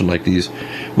condition like these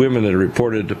women that are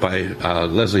reported by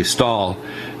Leslie Stahl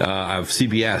of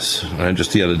CBS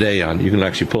just the other day. You can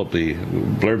actually pull up the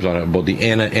blurbs on it about the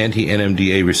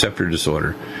anti-NMDA receptor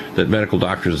disorder that medical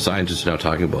doctors and scientists are now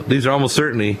talking about. These are almost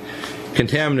certainly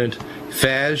contaminant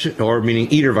phage, or meaning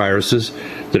eater viruses,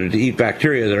 that are to eat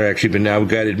bacteria that are actually been now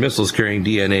guided missiles carrying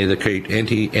DNA that create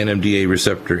anti-NMDA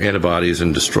receptor antibodies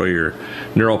and destroy your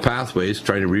neural pathways,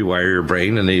 trying to rewire your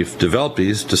brain. And they've developed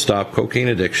these to stop cocaine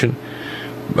addiction,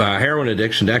 heroin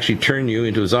addiction, to actually turn you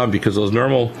into a zombie, because those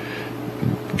normal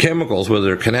chemicals, whether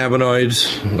they're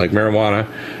cannabinoids like marijuana,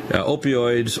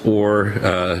 opioids,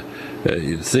 or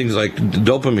things like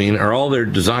dopamine, are all they're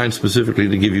designed specifically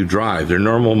to give you drive. They're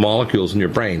normal molecules in your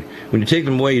brain. When you take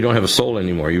them away, you don't have a soul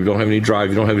anymore. You don't have any drive.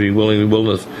 You don't have any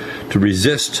willingness to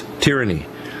resist tyranny.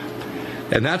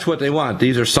 And that's what they want.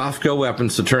 These are soft kill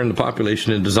weapons to turn the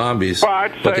population into zombies. Well,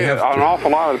 I'd say an awful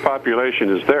lot of the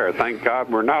population is there. Thank God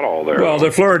we're not all there. Well,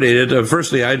 they're fluoridated.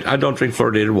 Firstly, I don't drink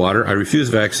fluoridated water. I refuse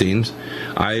vaccines.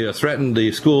 I threatened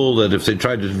the school that if they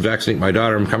tried to vaccinate my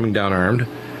daughter, I'm coming down armed.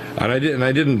 And I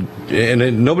didn't,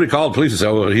 and nobody called the police and said,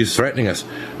 "Oh, he's threatening us."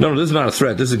 No, this is not a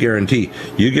threat. This is a guarantee.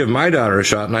 You give my daughter a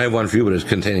shot, and I have one for you, but it's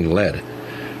containing lead.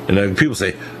 And people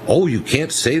say, "Oh, you can't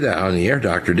say that on the air,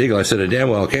 Dr. Deagle." I said, "I damn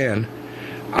well can."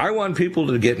 I want people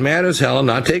to get mad as hell and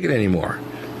not take it anymore.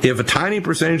 If a tiny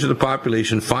percentage of the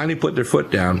population finally put their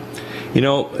foot down,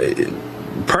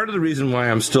 part of the reason why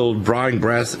I'm still drawing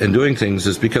breath and doing things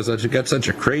is because I've got such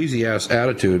a crazy-ass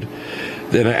attitude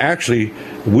that I actually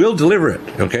will deliver it,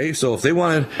 okay? So if they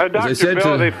want to... Dr.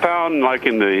 Bill, they found, like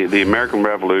in the American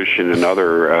Revolution and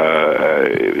other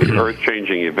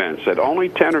earth-changing events, that only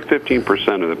 10 or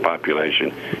 15% of the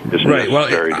population is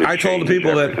necessary to I told the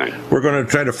people everything. That we're going to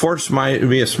try to force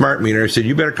me a smart meter. I said,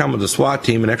 you better come with a SWAT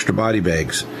team and extra body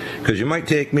bags, because you might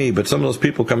take me, but some of those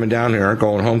people coming down here aren't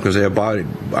going home because they have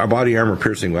body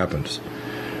armor-piercing weapons.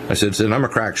 I said, I'm a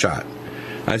crack shot.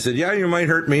 I said, yeah, you might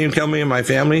hurt me and kill me and my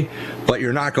family, but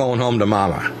you're not going home to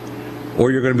mama. Or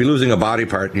you're going to be losing a body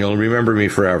part and you'll remember me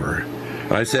forever.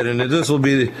 And I said,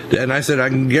 I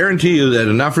can guarantee you that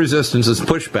enough resistance is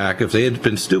pushback. If they had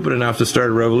been stupid enough to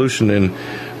start a revolution in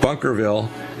Bunkerville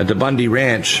at the Bundy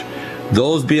Ranch,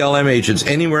 those BLM agents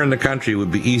anywhere in the country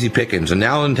would be easy pickings. And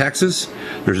now in Texas,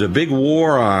 there's a big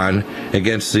war on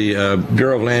against the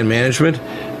Bureau of Land Management.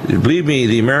 Believe me,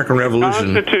 the American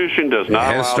Revolution the Constitution does not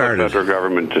has allow started. the federal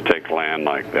government to take land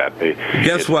like that.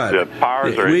 Guess what? The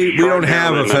powers are we don't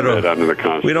have a federal. Under the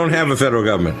Constitution. We don't have a federal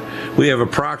government. We have a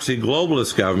proxy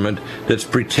globalist government that's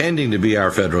pretending to be our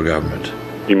federal government.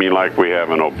 You mean like we have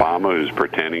an Obama who's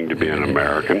pretending to be an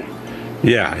American?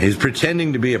 Yeah, he's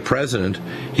pretending to be a president.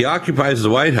 He occupies the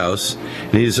White House,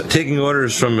 and he's taking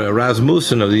orders from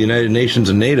Rasmussen of the United Nations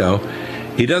and NATO.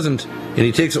 He doesn't, and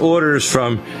he takes orders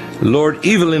from Lord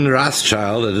Evelyn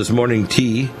Rothschild at his morning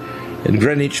tea in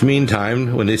Greenwich Mean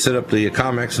Time when they set up the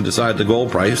COMEX and decide the gold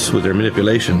price with their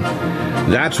manipulation.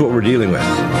 That's what we're dealing with.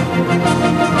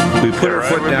 We put our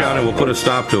foot down and we'll put a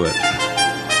stop to it.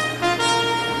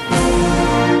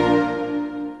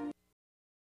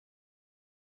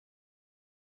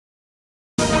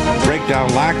 Break down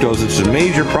lactose. It's a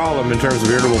major problem in terms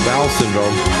of irritable bowel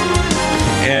syndrome.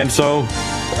 And so,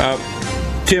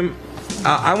 Tim,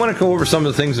 I want to go over some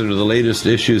of the things that are the latest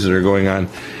issues that are going on.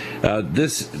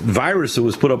 This virus that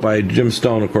was put up by Jim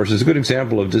Stone, of course, is a good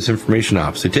example of disinformation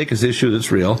ops. They take this issue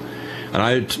that's real, and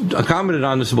I commented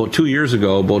on this about 2 years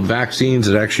ago about vaccines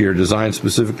that actually are designed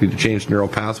specifically to change neural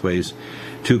pathways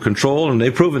to control, and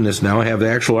they've proven this now. I have the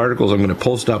actual articles I'm going to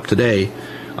post up today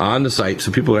on the site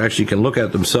so people actually can look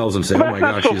at themselves and say, oh my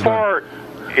gosh,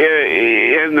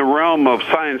 in the realm of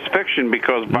science fiction,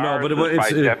 because viruses,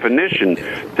 by definition,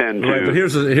 tend to. Right, but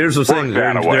here's the thing: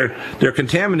 they're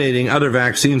contaminating other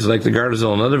vaccines like the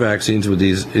Gardasil and other vaccines with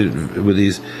these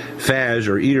phage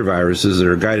or eater viruses that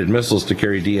are guided missiles to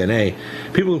carry DNA.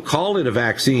 People call it a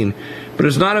vaccine, but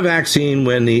it's not a vaccine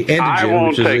when the antigen. I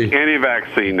won't take any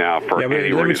vaccine now for any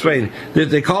reason. Let me explain.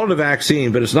 They call it a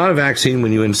vaccine, but it's not a vaccine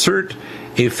when you insert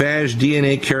a phage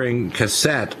DNA-carrying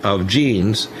cassette of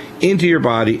genes into your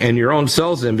body, and your own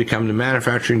cells then become the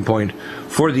manufacturing point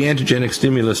for the antigenic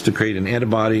stimulus to create an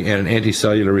antibody and an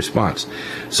anticellular response.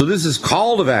 So this is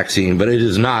called a vaccine, but it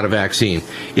is not a vaccine.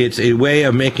 It's a way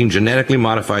of making genetically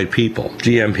modified people,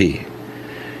 GMP.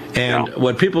 And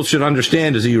what people should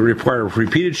understand is that you require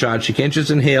repeated shots. You can't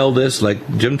just inhale this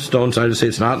like Jim Stone tried to say.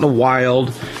 It's not in the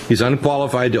wild. He's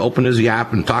unqualified to open his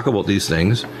yap and talk about these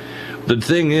things. The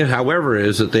thing is, however,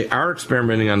 is that they are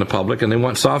experimenting on the public, and they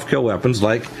want soft kill weapons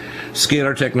like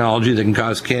scalar technology that can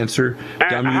cause cancer,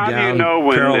 dumb you down, how do you know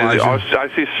when paralyze you. I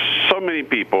see so many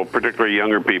people, particularly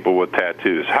younger people with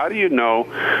tattoos. How do you know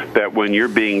that when you're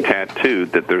being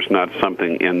tattooed that there's not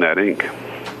something in that ink?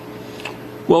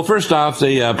 Well, first off,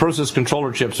 the process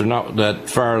controller chips are not that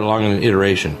far along in the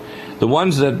iteration. The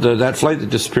ones that flight that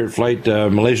disappeared,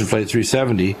 Malaysian Flight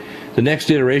 370, the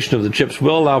next iteration of the chips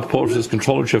will allow process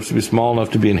controller chips to be small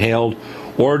enough to be inhaled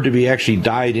or to be actually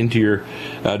dyed into your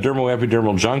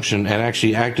dermo-epidermal junction and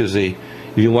actually act as a,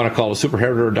 if you want to call it a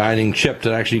superheterodyning chip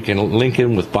that actually can link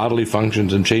in with bodily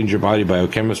functions and change your body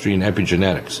biochemistry and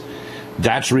epigenetics.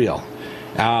 That's real.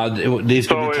 These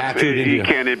can be tattooed into.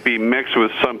 Can it be mixed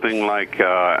with something like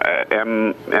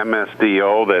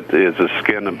MSDO, that is a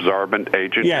skin absorbent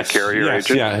agent, a carrier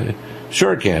agent? Yeah,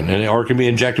 sure it can, or it can be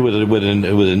injected with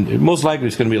most likely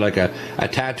it's going to be like a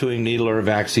tattooing needle or a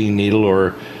vaccine needle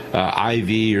or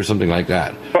IV or something like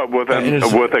that. But with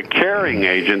a carrying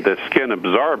agent that's skin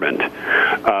absorbent,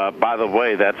 by the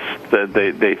way,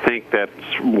 they think that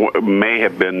may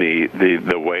have been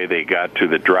the way they got to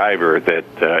the driver that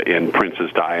in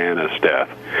Princess Diana's death,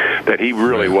 that he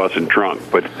really wasn't drunk,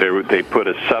 but they put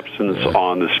a substance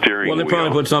on the steering wheel. Well, they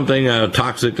probably put something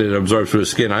toxic that absorbs through the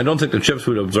skin. I don't think the chips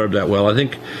would absorb that well. I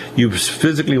think you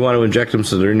physically want to inject them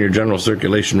so they're in your general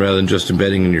circulation rather than just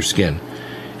embedding in your skin.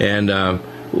 And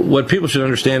what people should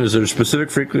understand is there are specific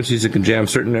frequencies that can jam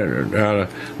certain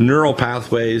neural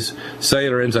pathways,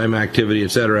 cellular enzyme activity,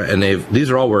 etc., and these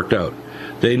are all worked out.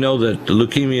 They know that the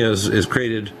leukemia is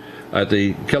created at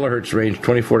the kilohertz range,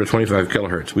 24 to 25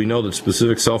 kilohertz. We know that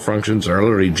specific cell functions are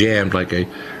literally jammed like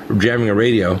jamming a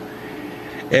radio.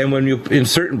 And when you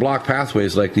insert in block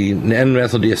pathways like the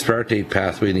N-methyl-D-aspartate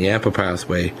pathway and the AMPA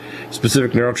pathway,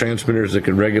 specific neurotransmitters that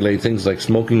can regulate things like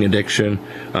smoking addiction,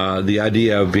 the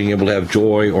idea of being able to have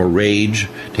joy or rage,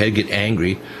 to get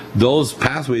angry, those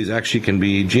pathways actually can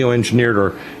be geoengineered,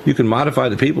 or you can modify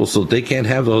the people so that they can't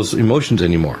have those emotions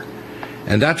anymore.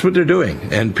 And that's what they're doing.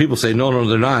 And people say, no,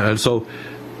 they're not. And so,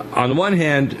 on the one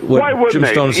hand, what Jim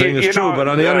Stone is saying is true, but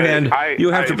on the other hand,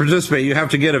 you have to participate. You have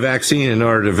to get a vaccine in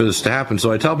order for this to happen.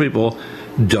 So I tell people,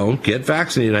 don't get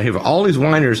vaccinated. I have all these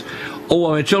whiners. Oh,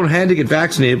 well, my children had to get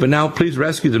vaccinated, but now please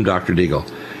rescue them, Dr.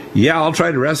 Deagle. Yeah, I'll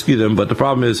try to rescue them, but the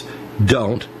problem is,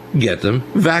 don't get them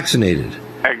vaccinated.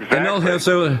 Exactly.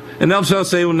 And they'll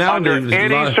say, well, now under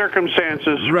any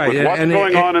circumstances, with what's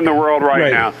going on in the world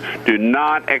right now, do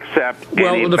not accept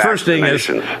any the first thing is,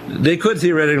 they could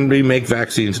theoretically make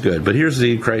vaccines good, but here's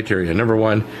the criteria. Number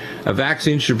one, a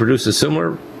vaccine should produce a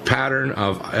similar pattern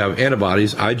of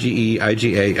antibodies, IgE,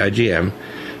 IgA, IgM,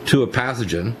 to a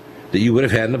pathogen that you would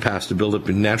have had in the past to build up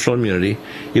natural immunity.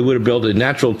 It would have built a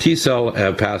natural T-cell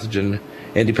pathogen,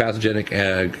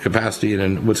 antipathogenic capacity,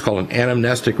 and what's called an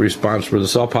anamnestic response, where the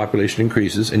cell population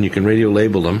increases, and you can radio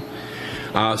label them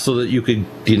so that you could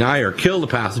deny or kill the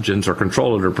pathogens or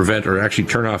control it or prevent or actually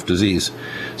turn off disease.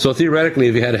 So theoretically,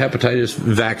 if you had a hepatitis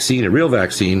vaccine, a real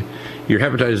vaccine, your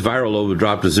hepatitis viral load would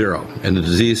drop to 0 and the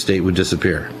disease state would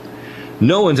disappear.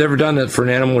 No one's ever done that for an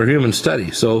animal or human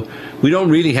study, so we don't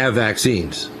really have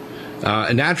vaccines.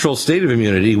 A natural state of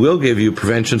immunity will give you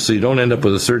prevention so you don't end up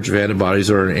with a surge of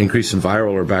antibodies or an increase in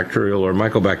viral or bacterial or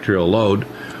mycobacterial load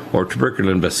or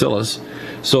tuberculin bacillus.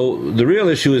 So the real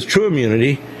issue is true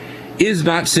immunity is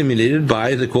not simulated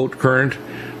by the, quote, current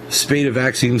spate of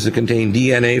vaccines that contain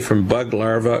DNA from bug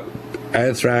larvae,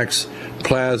 anthrax,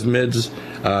 plasmids,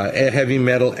 heavy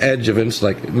metal adjuvants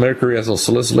like mercury ethyl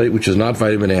salicylate, which is not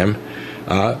vitamin M,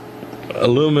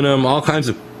 aluminum, all kinds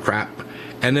of crap.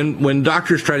 And then when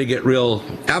doctors try to get real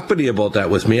uppity about that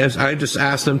with me, I just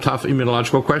ask them tough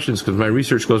immunological questions, because my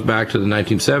research goes back to the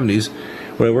 1970s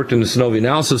when I worked in the Sanofi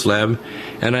analysis lab,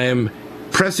 and I am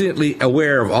presciently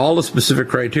aware of all the specific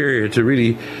criteria to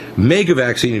really make a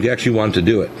vaccine if you actually want to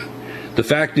do it. The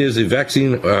fact is, the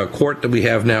vaccine court that we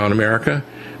have now in America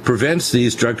prevents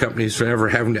these drug companies from ever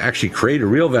having to actually create a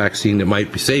real vaccine that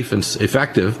might be safe and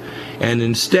effective, and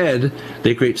instead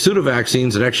they create pseudo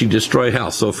vaccines that actually destroy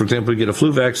health. So, for example, you get a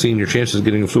flu vaccine, your chances of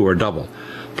getting the flu are double.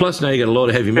 Plus, now you get a load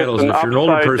of heavy metals, and if you're an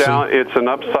older person... It's an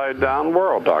upside-down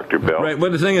world, Dr. Bill. Right,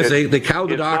 but the thing is, they cow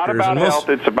the doctors. It's not about health,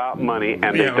 it's about money,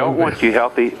 and they don't want you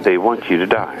healthy, they want you to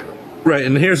die. Right,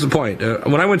 and here's the point.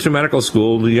 When I went to medical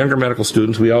school, the younger medical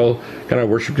students, we all kind of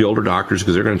worship the older doctors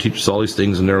because they're going to teach us all these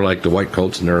things, and they're like the white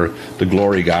coats, and they're the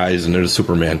glory guys, and they're the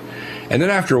supermen. And then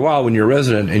after a while, when you're a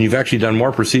resident and you've actually done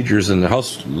more procedures than the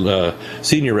house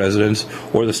senior residents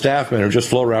or the staff men who just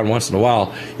float around once in a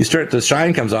while, the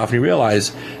shine comes off and you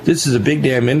realize this is a big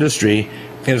damn industry,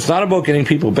 and it's not about getting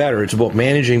people better, it's about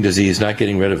managing disease, not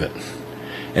getting rid of it.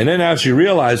 And then as you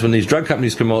realize when these drug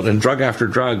companies come out and drug after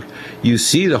drug, you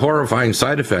see the horrifying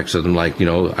side effects of them, like,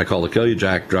 I call the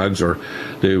kill-you-jack drugs, or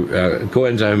the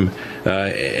coenzyme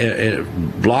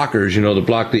blockers, that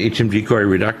block the HMG-CoA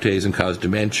reductase and cause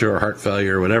dementia or heart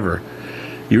failure or whatever.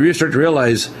 You really start to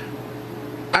realize,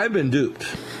 I've been duped.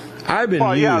 I've been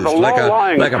used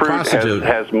like a prostitute.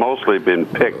 Has mostly been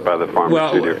picked by the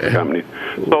pharmaceutical companies.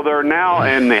 So they're now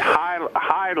in the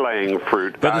high-laying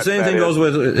fruit. But the same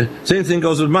thing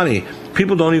goes with money.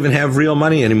 People don't even have real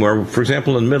money anymore. For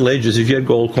example, in the Middle Ages, if you had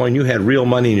gold coin, you had real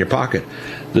money in your pocket.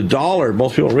 The dollar,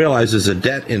 most people realize, is a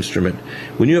debt instrument.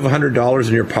 When you have $100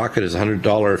 in your pocket as a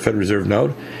 $100 Federal Reserve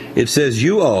note, it says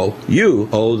you owe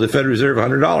the Federal Reserve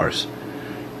 $100.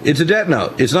 It's a debt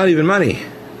note. It's not even money.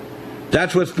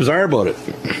 That's what's bizarre about it.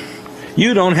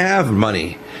 You don't have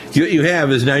money. What you have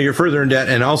is now you're further in debt,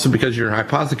 and also because you're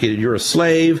hypothecated, you're a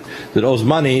slave that owes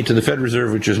money to the Federal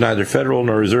Reserve, which is neither federal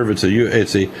nor reserve. It's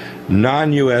a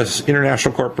non-U.S.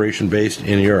 international corporation based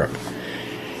in Europe.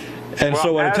 And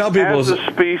so what I tell people is...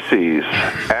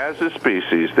 As a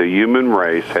species, the human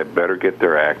race had better get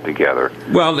their act together.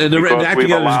 Well, the act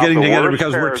together is getting together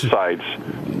because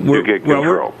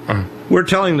we're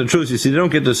telling the truth. You see, they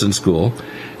don't get this in school.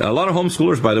 A lot of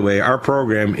homeschoolers, by the way, our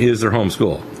program is their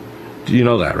homeschool. You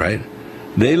know that, right?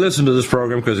 They listen to this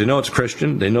program because they know it's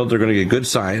Christian. They know they're going to get good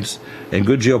science and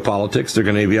good geopolitics. They're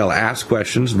going to be able to ask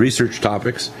questions, research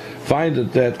topics, find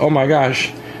that oh my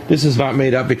gosh, this is not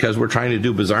made up because we're trying to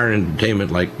do bizarre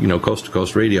entertainment like, coast to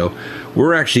coast radio.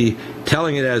 We're actually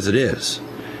telling it as it is.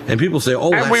 And people say, oh,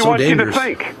 that's so dangerous. And we want you to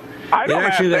think. I don't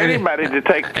ask anybody to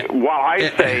take what I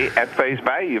say at face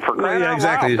value for granted. Yeah,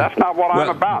 exactly. That's not what I'm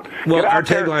about. Well, our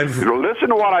tagline... Listen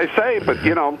to what I say, but,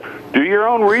 do your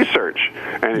own research.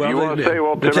 And if you want to say,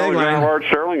 well, Tim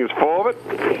Stirling is full of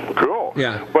it, cool.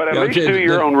 Yeah. But at least do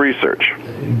your own research.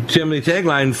 Tim, the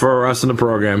tagline for us in the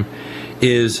program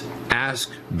is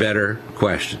ask better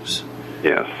questions.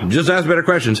 Yes. Just ask better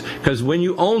questions, because when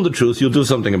you own the truth, you'll do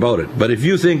something about it. But if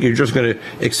you think you're just going to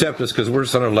accept us because we're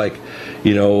sort of like,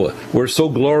 we're so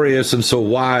glorious and so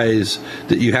wise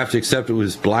that you have to accept it,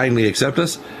 just blindly accept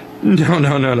us,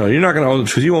 no. You're not going to own the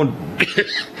truth. You won't...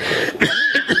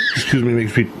 Excuse me,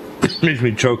 makes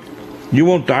me choke. You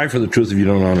won't die for the truth if you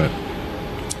don't own it.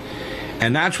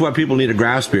 And that's what people need to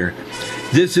grasp here.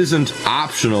 This isn't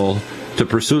optional to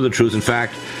pursue the truth. In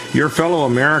fact, your fellow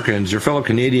Americans, your fellow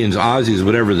Canadians, Aussies,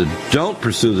 whatever, that don't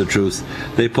pursue the truth,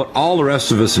 they put all the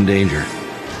rest of us in danger.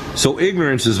 So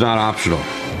ignorance is not optional.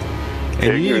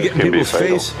 And you need to get in people's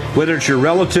face, whether it's your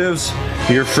relatives,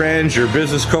 your friends, your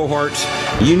business cohorts,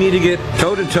 you need to get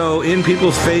toe-to-toe in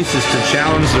people's faces to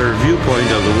challenge their viewpoint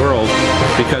of the world,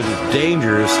 because it's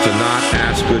dangerous to not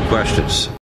ask good questions.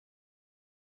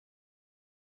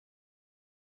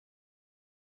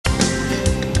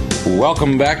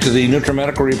 Welcome back to the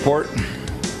NutriMedical Report,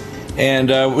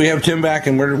 and we have Tim back,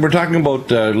 and we're talking about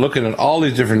looking at all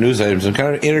these different news items and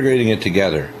kind of integrating it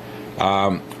together.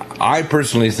 I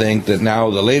personally think that now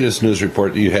the latest news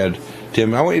report that you had,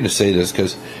 Tim, I want you to say this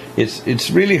because it's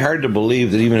really hard to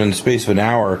believe that even in the space of an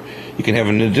hour you can have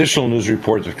an additional news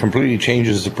report that completely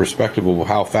changes the perspective of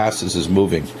how fast this is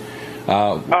moving.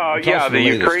 The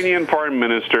Ukrainian foreign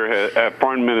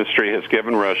ministry has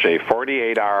given Russia a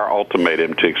 48-hour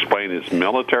ultimatum to explain its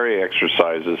military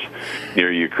exercises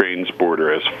near Ukraine's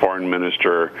border. As Foreign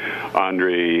Minister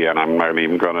Andriy, and I'm not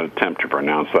even going to attempt to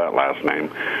pronounce that last name,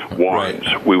 warns,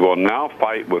 we will now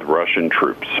fight with Russian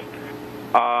troops.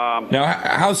 Now,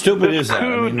 how stupid is that?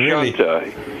 I mean, really?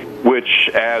 Which,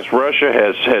 as Russia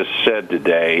has said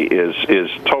today,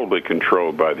 is totally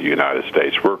controlled by the United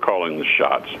States. We're calling the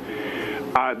shots.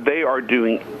 They are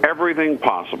doing everything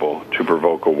possible to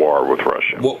provoke a war with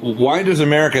Russia. Well, why does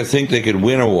America think they could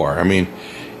win a war? I mean,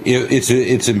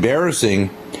 it's embarrassing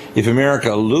if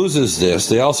America loses this,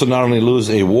 they also not only lose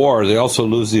a war, they also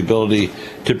lose the ability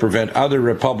to prevent other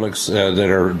republics that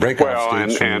are breakout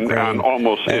states from Ukraine. And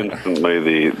almost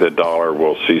instantly, the dollar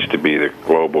will cease to be the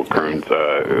global currency.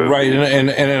 Right,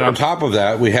 and on top of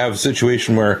that, we have a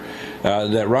situation where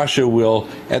that Russia will,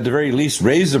 at the very least,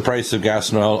 raise the price of gas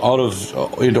and oil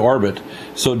into orbit,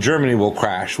 so Germany will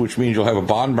crash, which means you'll have a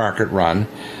bond market run.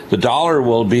 The dollar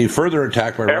will be further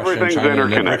attacked by Russia and China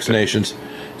and the BRICS nations.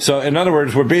 So, in other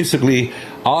words, we're basically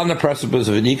on the precipice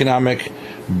of an economic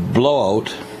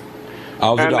blowout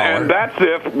of the dollar. And that's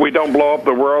if we don't blow up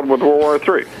the world with World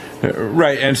War III.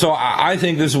 Right, and so I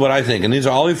think this is what I think, and these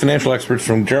are all the financial experts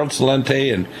from Gerald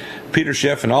Celente and Peter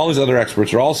Schiff and all these other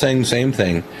experts are all saying the same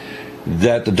thing,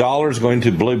 that the dollar is going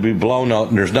to be blown out,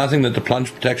 and there's nothing that the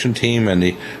plunge protection team and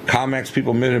the COMEX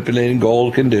people manipulating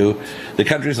gold can do. The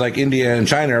countries like India and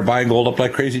China are buying gold up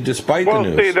like crazy despite the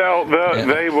news. Well, see,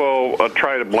 they will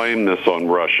try to blame this on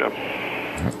Russia.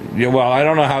 Yeah, well, I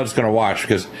don't know how it's going to wash,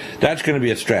 because that's going to be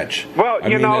a stretch. Well,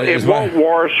 it won't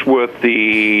wash with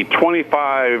the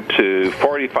 25 to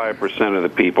 45% of the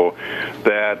people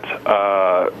that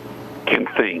can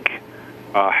think,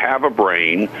 have a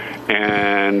brain,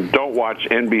 and don't watch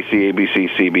NBC, ABC,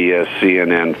 CBS,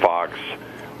 CNN, Fox,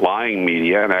 lying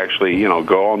media, and actually,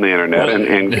 go on the internet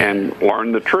and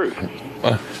learn the truth.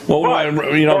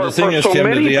 The thing is, Tim,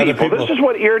 that the other people... This is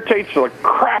what irritates the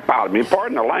crap out of me,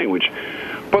 pardon the language,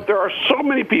 but there are so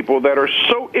many people that are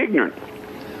so ignorant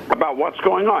about what's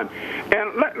going on.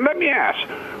 And let me ask,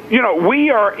 we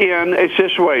are in a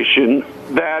situation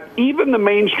that even the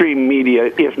mainstream media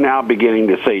is now beginning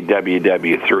to say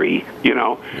WWIII,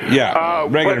 Yeah,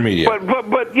 regular media.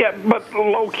 But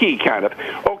low-key kind of.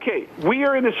 Okay, we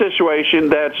are in a situation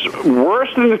that's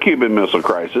worse than the Cuban Missile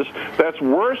Crisis, that's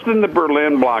worse than the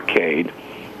Berlin blockade.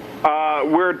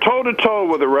 We're toe-to-toe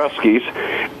with the Ruskies.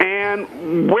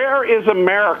 And where is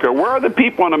America? Where are the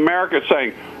people in America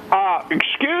saying,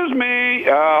 excuse me,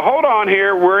 hold on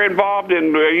here, we're involved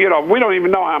in, we don't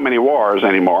even know how many wars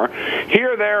anymore.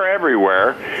 Here, there,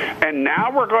 everywhere. And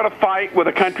now we're going to fight with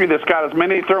a country that's got as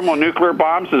many thermonuclear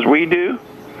bombs as we do?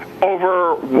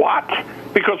 Over what?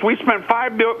 Because we spent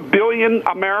 $5 billion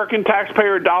American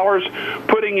taxpayer dollars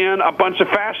putting in a bunch of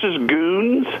fascist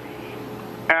goons?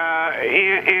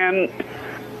 And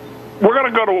we're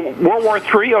going to go to World War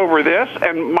III over this,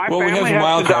 and my family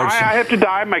has to die. I have to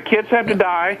die. My kids have to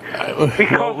die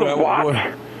because of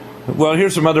what? Well,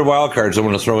 here's some other wild cards I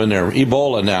want to throw in there.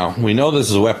 Ebola now. We know this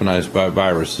is a weaponized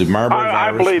virus. The Marburg virus.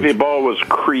 I believe Ebola was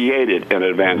created in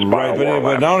advance by a war.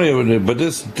 But not only, but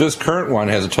this current one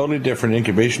has a totally different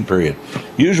incubation period.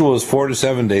 Usual is 4 to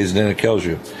 7 days, and then it kills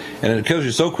you. And it kills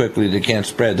you so quickly that it can't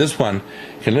spread. This one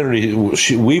can literally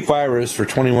weep virus for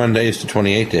 21 days to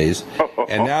 28 days.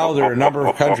 And now there are a number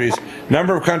of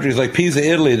countries like Pisa,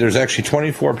 Italy. There's actually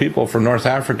 24 people from North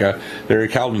Africa that are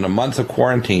held in a month of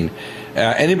quarantine.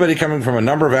 Anybody coming from a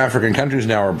number of African countries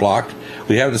now are blocked.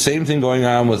 We have the same thing going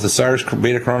on with the SARS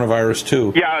beta coronavirus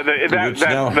too. Yeah,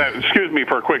 that excuse me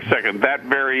for a quick second. That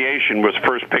variation was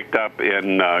first picked up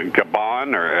in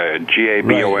Gabon, or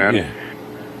Gabon.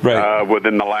 Right, right.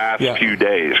 Within the last few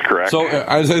days, correct? So,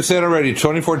 as I said already,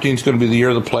 2014 is going to be the year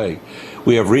of the plague.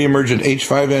 We have re-emergent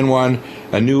H5N1,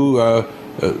 a new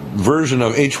version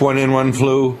of H1N1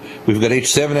 flu. We've got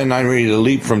H7N9 ready to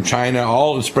leap from China,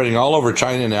 spreading all over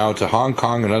China now to Hong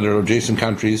Kong and other adjacent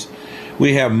countries.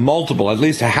 We have multiple, at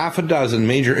least a half a dozen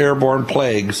major airborne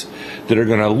plagues that are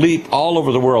going to leap all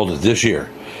over the world this year.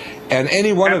 And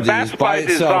any one of these by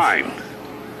itself... Design.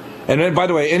 And then, by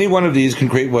the way, any one of these can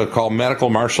create what's called medical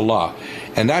martial law.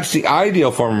 And that's the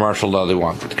ideal form of martial law they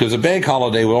want. Because a bank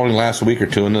holiday will only last a week or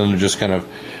two, and then they'll just kind of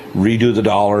redo the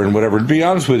dollar and whatever. To be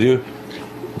honest with you,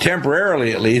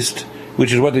 temporarily at least,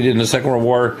 which is what they did in the Second World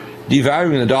War,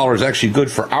 devaluing the dollar is actually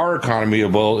good for our economy.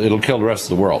 It'll kill the rest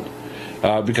of the world.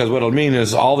 Because what it'll mean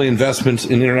is all the investments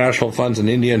in international funds in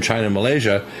India and China and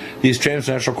Malaysia, these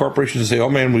transnational corporations say, oh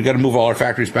man, we've got to move all our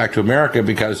factories back to America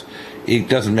because it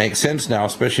doesn't make sense now,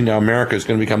 especially now America is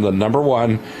going to become the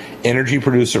 #1 energy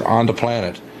producer on the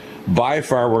planet. By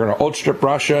far, we're going to outstrip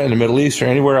Russia in the Middle East or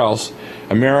anywhere else.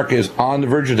 America is on the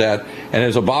verge of that. And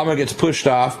as Obama gets pushed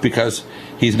off because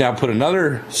he's now put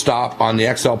another stop on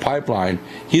the XL pipeline,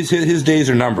 his days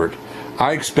are numbered.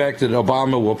 I expect that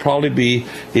Obama will probably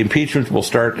the impeachment will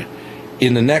start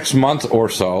in the next month or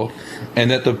so, and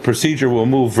that the procedure will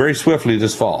move very swiftly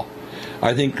this fall.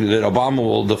 I think that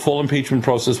the full impeachment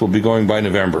process will be going by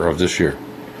November of this year.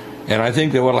 And I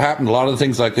think that what will happen, a lot of the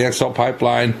things like the XL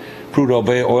pipeline, crude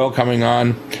oil coming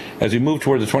on, as we move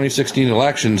toward the 2016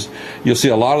 elections, you'll see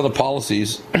a lot of the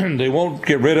policies, they won't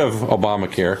get rid of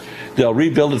Obamacare. They'll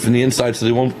rebuild it from the inside so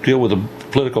they won't deal with the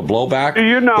political blowback. Do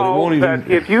you but it know won't even...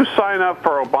 that if you sign up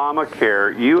for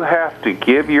Obamacare, you have to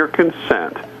give your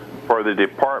consent for the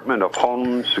Department of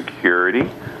Homeland Security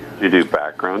to do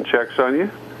background checks on you?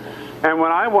 And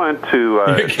when I went to...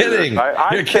 You're kidding.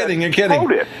 You're kidding.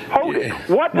 Hold it.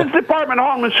 What does the Department of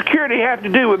Homeland Security have to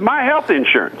do with my health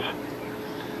insurance?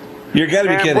 You're got to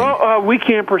be kidding. Well, we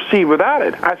can't proceed without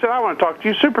it. I said, I want to talk to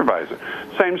your supervisor.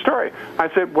 Same story.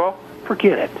 I said, well,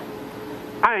 forget it.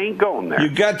 I ain't going there. You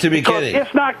got to be kidding.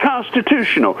 It's not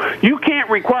constitutional. You can't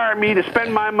require me to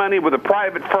spend my money with a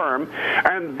private firm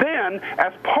and then,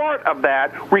 as part of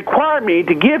that, require me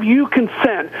to give you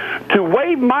consent to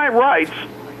waive my rights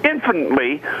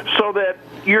infinitely so that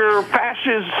your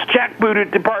fascist,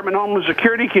 jackbooted Department of Homeland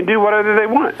Security can do whatever they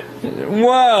want.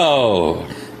 Whoa.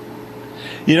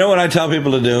 You know what I tell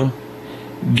people to do?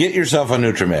 Get yourself on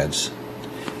NutriMeds.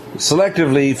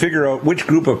 Selectively figure out which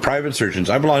group of private surgeons.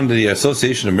 I belong to the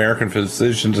Association of American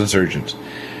Physicians and Surgeons.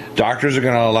 Doctors are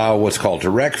going to allow what's called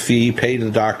direct fee, pay to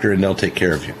the doctor, and they'll take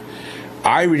care of you.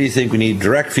 I really think we need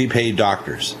direct fee paid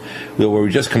doctors, where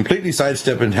we just completely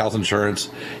sidestep in health insurance.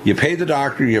 You pay the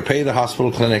doctor, you pay the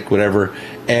hospital, clinic, whatever,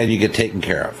 and you get taken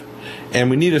care of. And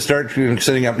we need to start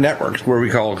setting up networks where we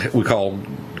call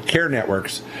care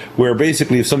networks, where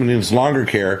basically if somebody needs longer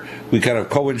care, we kind of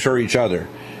co-insure each other.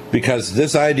 Because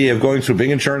this idea of going through big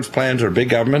insurance plans or big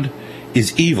government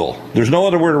is evil. There's no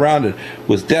other word around it.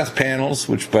 With death panels,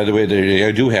 which, by the way,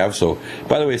 I do have. So,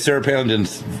 by the way, Sarah Palin didn't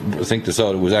think this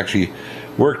out. It was actually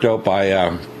worked out by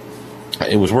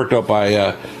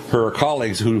her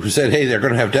colleagues who said, "Hey, they're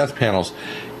going to have death panels."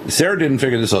 Sarah didn't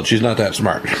figure this out. She's not that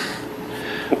smart.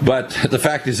 But the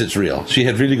fact is, it's real. She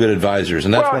had really good advisors,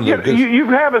 and that's one of the good... You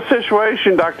have a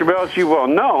situation, Dr. Bell, as you well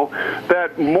know,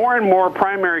 that more and more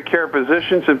primary care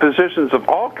physicians and physicians of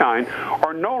all kind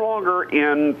are no longer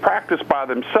in practice by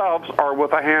themselves or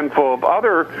with a handful of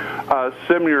other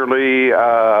similarly,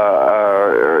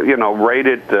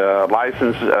 rated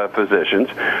licensed physicians.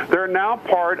 They're now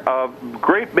part of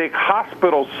great big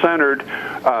hospital-centered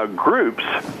groups,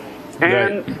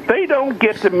 and they don't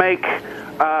get to make...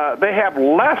 they have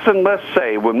less and less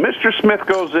say. When Mr. Smith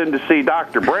goes in to see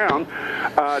Dr. Brown,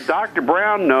 Dr.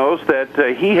 Brown knows that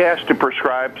he has to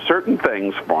prescribe certain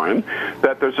things for him,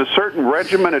 that there's a certain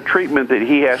regimen of treatment that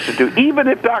he has to do. Even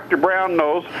if Dr. Brown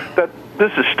knows that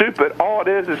this is stupid, all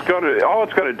it's going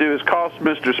to do is cost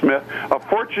Mr. Smith a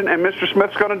fortune, and Mr.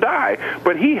 Smith's going to die.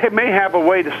 But he may have a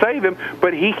way to save him,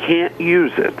 but he can't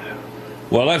use it.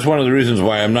 Well, that's one of the reasons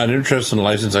why I'm not interested in a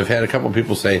license. I've had a couple of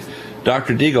people say,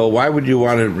 Dr. Deagle, why would you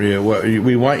want to,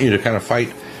 we want you to kind of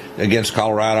fight against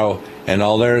Colorado and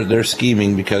all their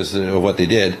scheming because of what they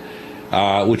did,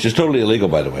 which is totally illegal,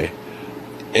 by the way.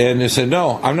 And they said,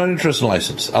 no, I'm not interested in a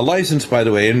license. A license, by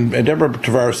the way, and Deborah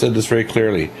Tavares said this very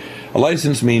clearly, a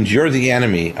license means you're the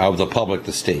enemy of the public,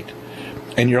 the state.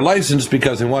 And you're licensed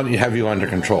because they want to have you under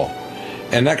control.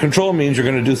 And that control means you're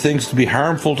going to do things to be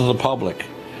harmful to the public.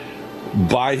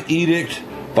 By edict,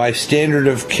 by standard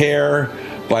of care,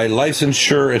 by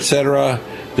licensure, etc.,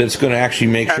 that's going to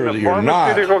actually make sure that you're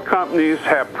not. And the pharmaceutical companies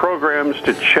have programs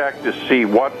to check to see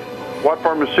what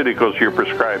pharmaceuticals you're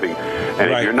prescribing.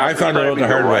 And if you're not prescribing the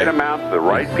right amount to the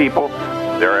right people,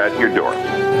 they're at your door.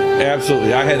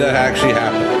 Absolutely. I had that actually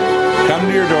happen. Come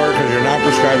to your door because you're not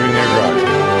prescribing their drug.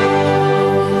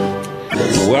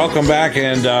 Welcome back,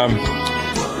 and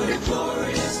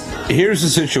here's the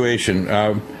situation.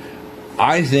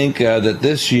 I think that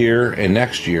this year and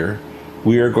next year,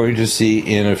 we are going to see,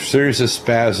 in a series of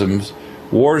spasms,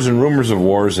 wars and rumors of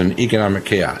wars and economic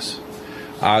chaos.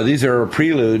 These are a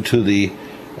prelude to the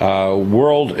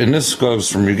world, and this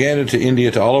goes from Uganda to India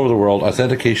to all over the world,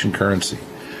 authentication currency,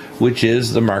 which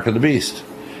is the mark of the beast.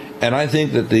 And I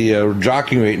think that the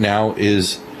jockeying right now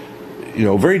is,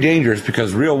 very dangerous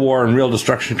because real war and real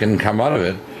destruction can come out of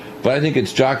it. But I think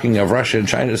it's jockeying of Russia and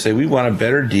China to say we want a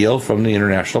better deal from the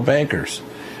international bankers.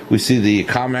 We see the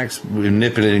COMEX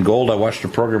manipulating gold. I watched a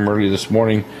program early this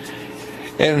morning,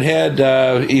 and it had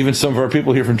even some of our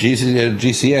people here from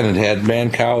GCN. It had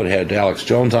Mancow, it had Alex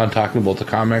Jones on talking about the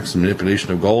COMEX and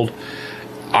manipulation of gold.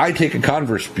 I take a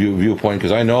converse viewpoint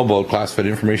because I know about classified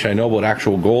information. I know about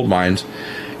actual gold mines.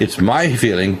 It's my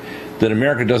feeling that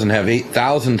America doesn't have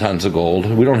 8,000 tons of gold.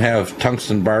 We don't have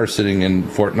tungsten bars sitting in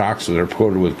Fort Knox that are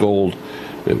coated with gold,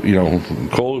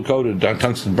 coated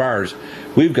tungsten bars.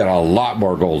 We've got a lot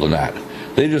more gold than that.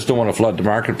 They just don't want to flood the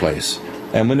marketplace.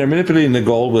 And when they're manipulating the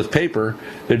gold with paper,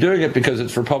 they're doing it because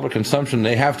it's for public consumption.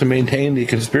 They have to maintain the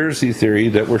conspiracy theory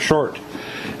that we're short,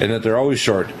 and that they're always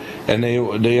short. And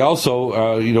they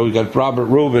also, you got Robert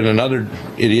Rubin and other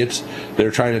idiots. They're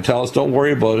trying to tell us, don't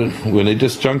worry about it. When they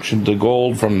disjunctioned the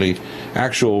gold from the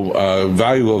actual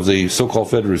value of the so-called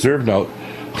Federal Reserve note,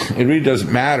 it really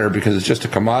doesn't matter because it's just a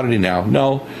commodity now.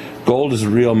 No, gold is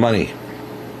real money.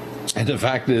 And the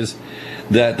fact is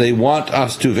that they want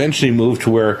us to eventually move to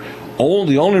where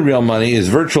the only real money is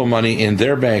virtual money in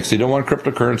their banks. They don't want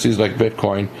cryptocurrencies like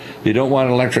Bitcoin. They don't want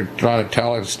an electronic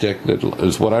talent stick, that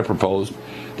is what I proposed,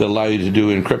 that allow you to do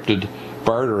encrypted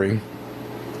bartering,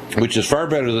 which is far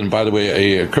better than, by the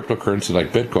way, a cryptocurrency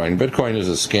like Bitcoin. Bitcoin is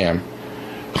a scam.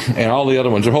 And all the other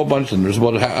ones, a whole bunch of them. There's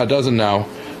about a dozen now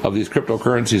of these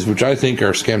cryptocurrencies, which I think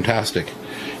are scamtastic.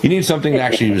 You need something that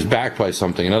actually is backed by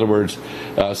something. In other words,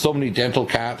 so many dental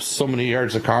caps, so many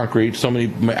yards of concrete, so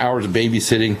many hours of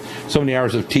babysitting, so many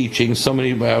hours of teaching, so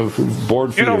many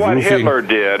board feet. You know of what roofing. Hitler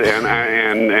did,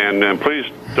 and please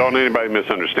don't anybody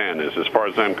misunderstand this. As far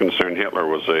as I'm concerned, Hitler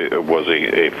was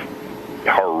a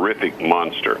horrific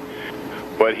monster.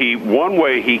 But one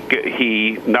way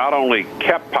he not only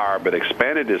kept power but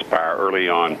expanded his power early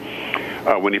on.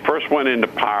 When he first went into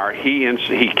power, he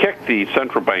kicked the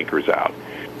central bankers out.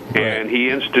 And he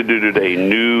instituted a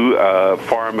new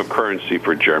form of currency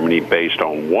for Germany based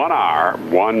on 1 hour,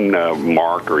 one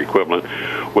mark or equivalent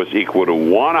was equal to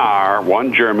 1 hour,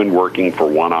 one German working for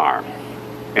 1 hour.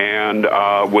 And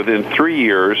within 3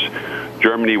 years,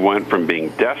 Germany went from being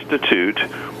destitute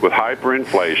with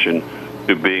hyperinflation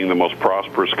to being the most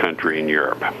prosperous country in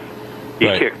Europe. He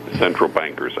kicked the central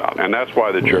bankers out, and that's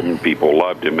why the German people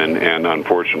loved him and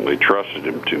unfortunately trusted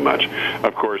him too much.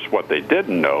 Of course, what they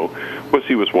didn't know was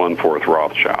he was 1/4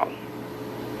 Rothschild.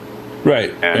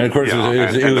 Right, and of course, it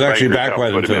was actually back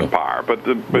by them too. But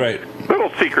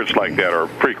little secrets like that are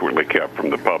frequently kept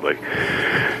from the public.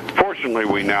 Fortunately,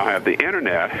 we now have the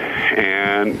internet,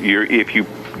 and if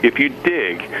you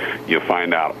dig, you'll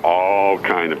find out all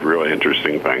kind of really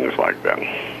interesting things like that.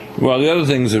 Well, the other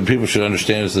things that people should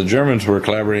understand is the Germans were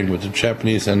collaborating with the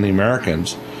Japanese and the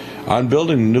Americans on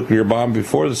building the nuclear bomb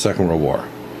before the Second World War.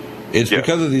 It's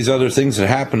because of these other things that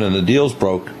happened and the deals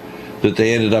broke that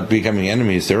they ended up becoming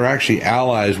enemies. They were actually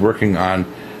allies working on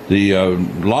the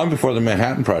long before the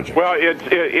Manhattan Project. Well,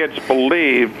 it's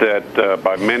believed that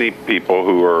by many people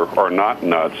who are not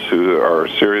nuts, who are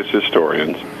serious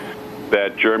historians,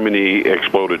 that Germany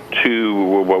exploded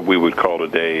 2 what we would call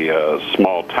today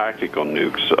small tactical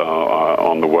nukes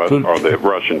on the west or the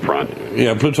Russian front.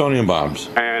 Yeah, plutonium bombs.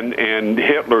 And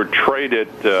Hitler traded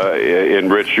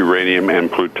enriched uranium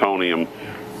and plutonium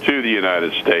to the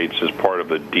United States as part of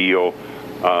the deal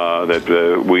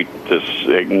that we just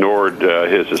ignored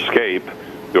his escape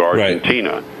to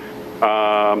Argentina.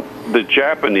 The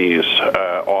Japanese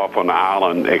off on the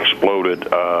island exploded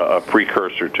a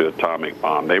precursor to atomic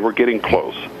bomb. They were getting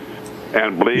close.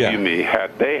 And believe you me,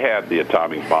 had they had the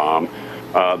atomic bomb,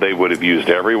 they would have used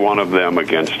every one of them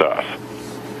against us.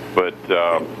 But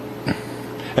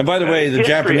and by the way, the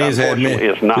Japanese had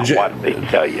is not what they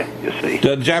tell you. You see,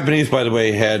 the Japanese, by the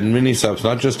way, had mini subs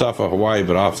not just off of Hawaii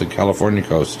but off the California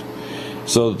coast.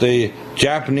 So the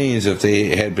Japanese, if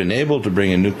they had been able to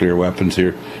bring in nuclear weapons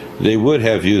here, they would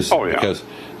have used it because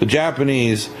the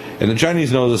Japanese, and the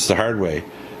Chinese know this the hard way,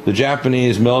 the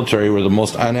Japanese military were the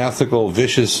most unethical,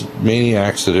 vicious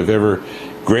maniacs that have ever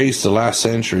graced the last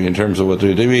century in terms of what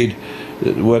they made.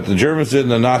 What the Germans did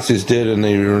and the Nazis did and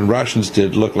the Russians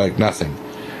did look like nothing.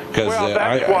 Well,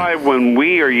 that's why when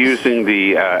we are using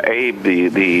the Abe,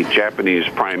 the Japanese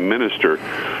Prime Minister,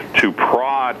 to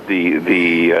prod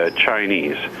the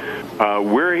Chinese,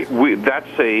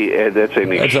 that's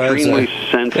an extremely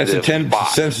sensitive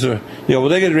spot. Well,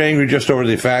 they get angry just over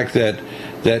the fact that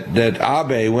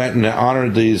Abe went and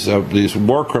honored these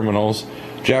war criminals,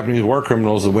 Japanese war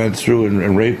criminals that went through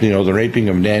and raped, the raping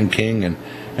of Nanking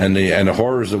and the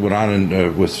horrors that went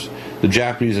on with the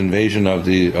Japanese invasion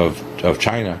of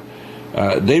China.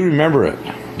 They remember it.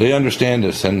 They understand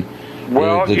this. And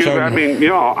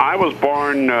I was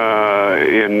born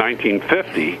in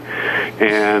 1950,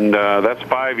 and that's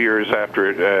 5 years after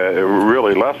it,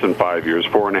 really less than 5 years,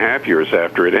 4.5 years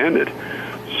after it ended.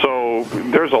 So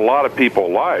there's a lot of people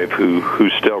alive who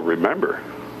still remember.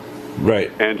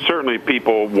 Right. And certainly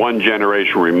people one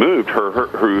generation removed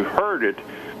who heard it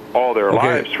all their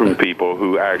lives from people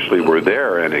who actually were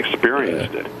there and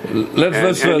experienced it.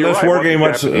 Let's war game.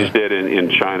 What the Japanese did in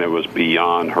China was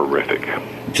beyond horrific.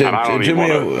 And I don't even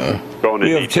want to go into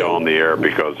detail on the air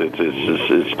because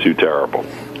it's too terrible.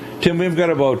 Tim, we've got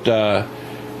about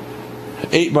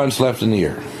 8 months left in the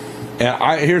year.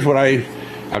 And here's what I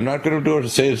I'm not going to do it to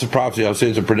say it's a prophecy. I'll say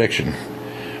it's a prediction.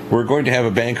 We're going to have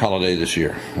a bank holiday this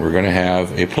year. We're going to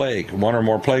have a plague, one or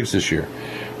more plagues this year.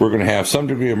 We're going to have some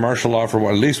degree of martial law for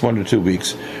at least 1 to 2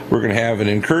 weeks. We're going to have an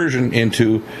incursion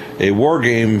into a war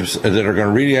games that are going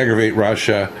to really aggravate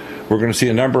Russia. We're going to see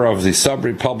a number of the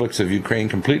sub-republics of Ukraine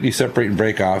completely separate and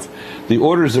break off. The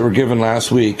orders that were given last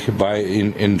week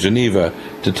in Geneva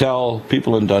to tell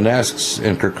people in Donetsk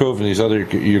and Kharkov and these other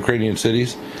Ukrainian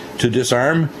cities to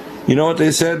disarm, you know what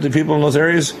they said to people in those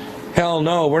areas? Hell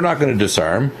no, we're not going to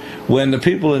disarm. When the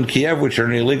people in Kiev, which are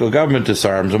an illegal government,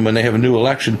 disarms them, when they have a new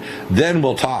election, then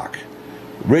we'll talk.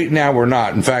 Right now, we're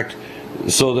not. In fact,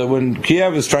 so that when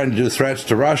Kiev is trying to do threats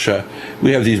to Russia,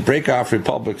 we have these break-off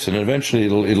republics, and eventually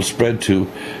it'll spread to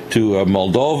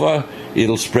Moldova,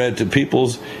 it'll spread to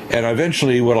peoples, and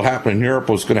eventually what will happen in Europe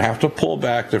is going to have to pull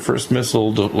back their first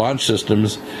missile launch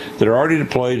systems that are already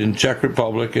deployed in Czech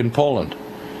Republic and Poland.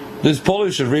 These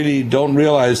Polish really don't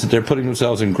realize that they're putting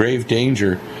themselves in grave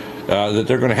danger, that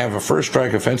they're going to have a first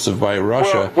strike offensive by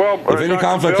Russia. If any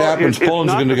conflict happens,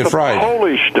 Poland's going to get fried. The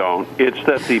Polish don't. It's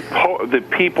that the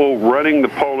people running the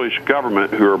Polish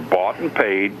government, who are bought and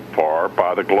paid for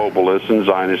by the globalists and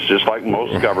Zionists, just like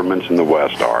most governments in the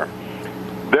West are.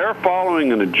 They're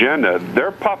following an agenda.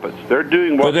 They're puppets. They're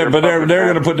doing what they're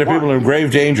going to put their people in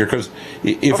grave danger, because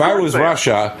if I was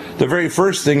Russia, the very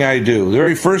first thing I do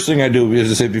is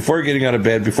to say, before getting out of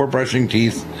bed, before brushing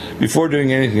teeth, before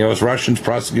doing anything else, Russians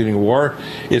prosecuting a war,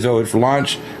 is I would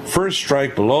launch first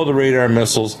strike below the radar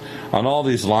missiles on all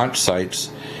these launch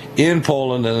sites in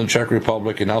Poland and the Czech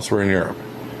Republic and elsewhere in Europe.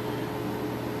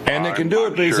 And they can do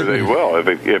it basically. Sure they will.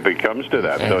 If it comes to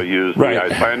that, they'll use the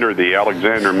Islander, the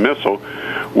Alexander missile,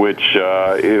 which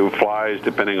it flies,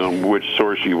 depending on which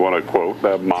source you want to quote,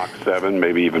 Mach 7,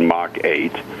 maybe even Mach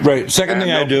 8. Right. Second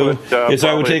thing I do is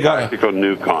I would take a tactical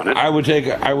nuke on it. I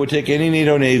would take any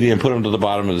NATO Navy and put them to the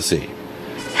bottom of the sea.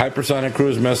 Hypersonic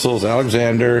cruise missiles,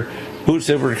 Alexander, boot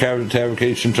saber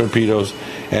fabrication torpedoes,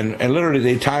 and literally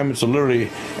they time it so literally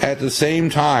at the same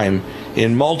time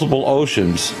in multiple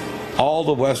oceans, all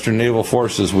the Western naval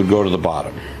forces would go to the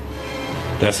bottom.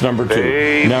 That's number 2.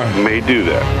 They may do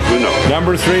that. Who knows?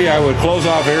 Number 3, I would close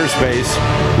off airspace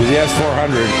with the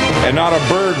S-400, and not a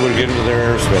bird would get into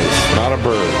their airspace. Not a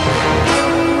bird.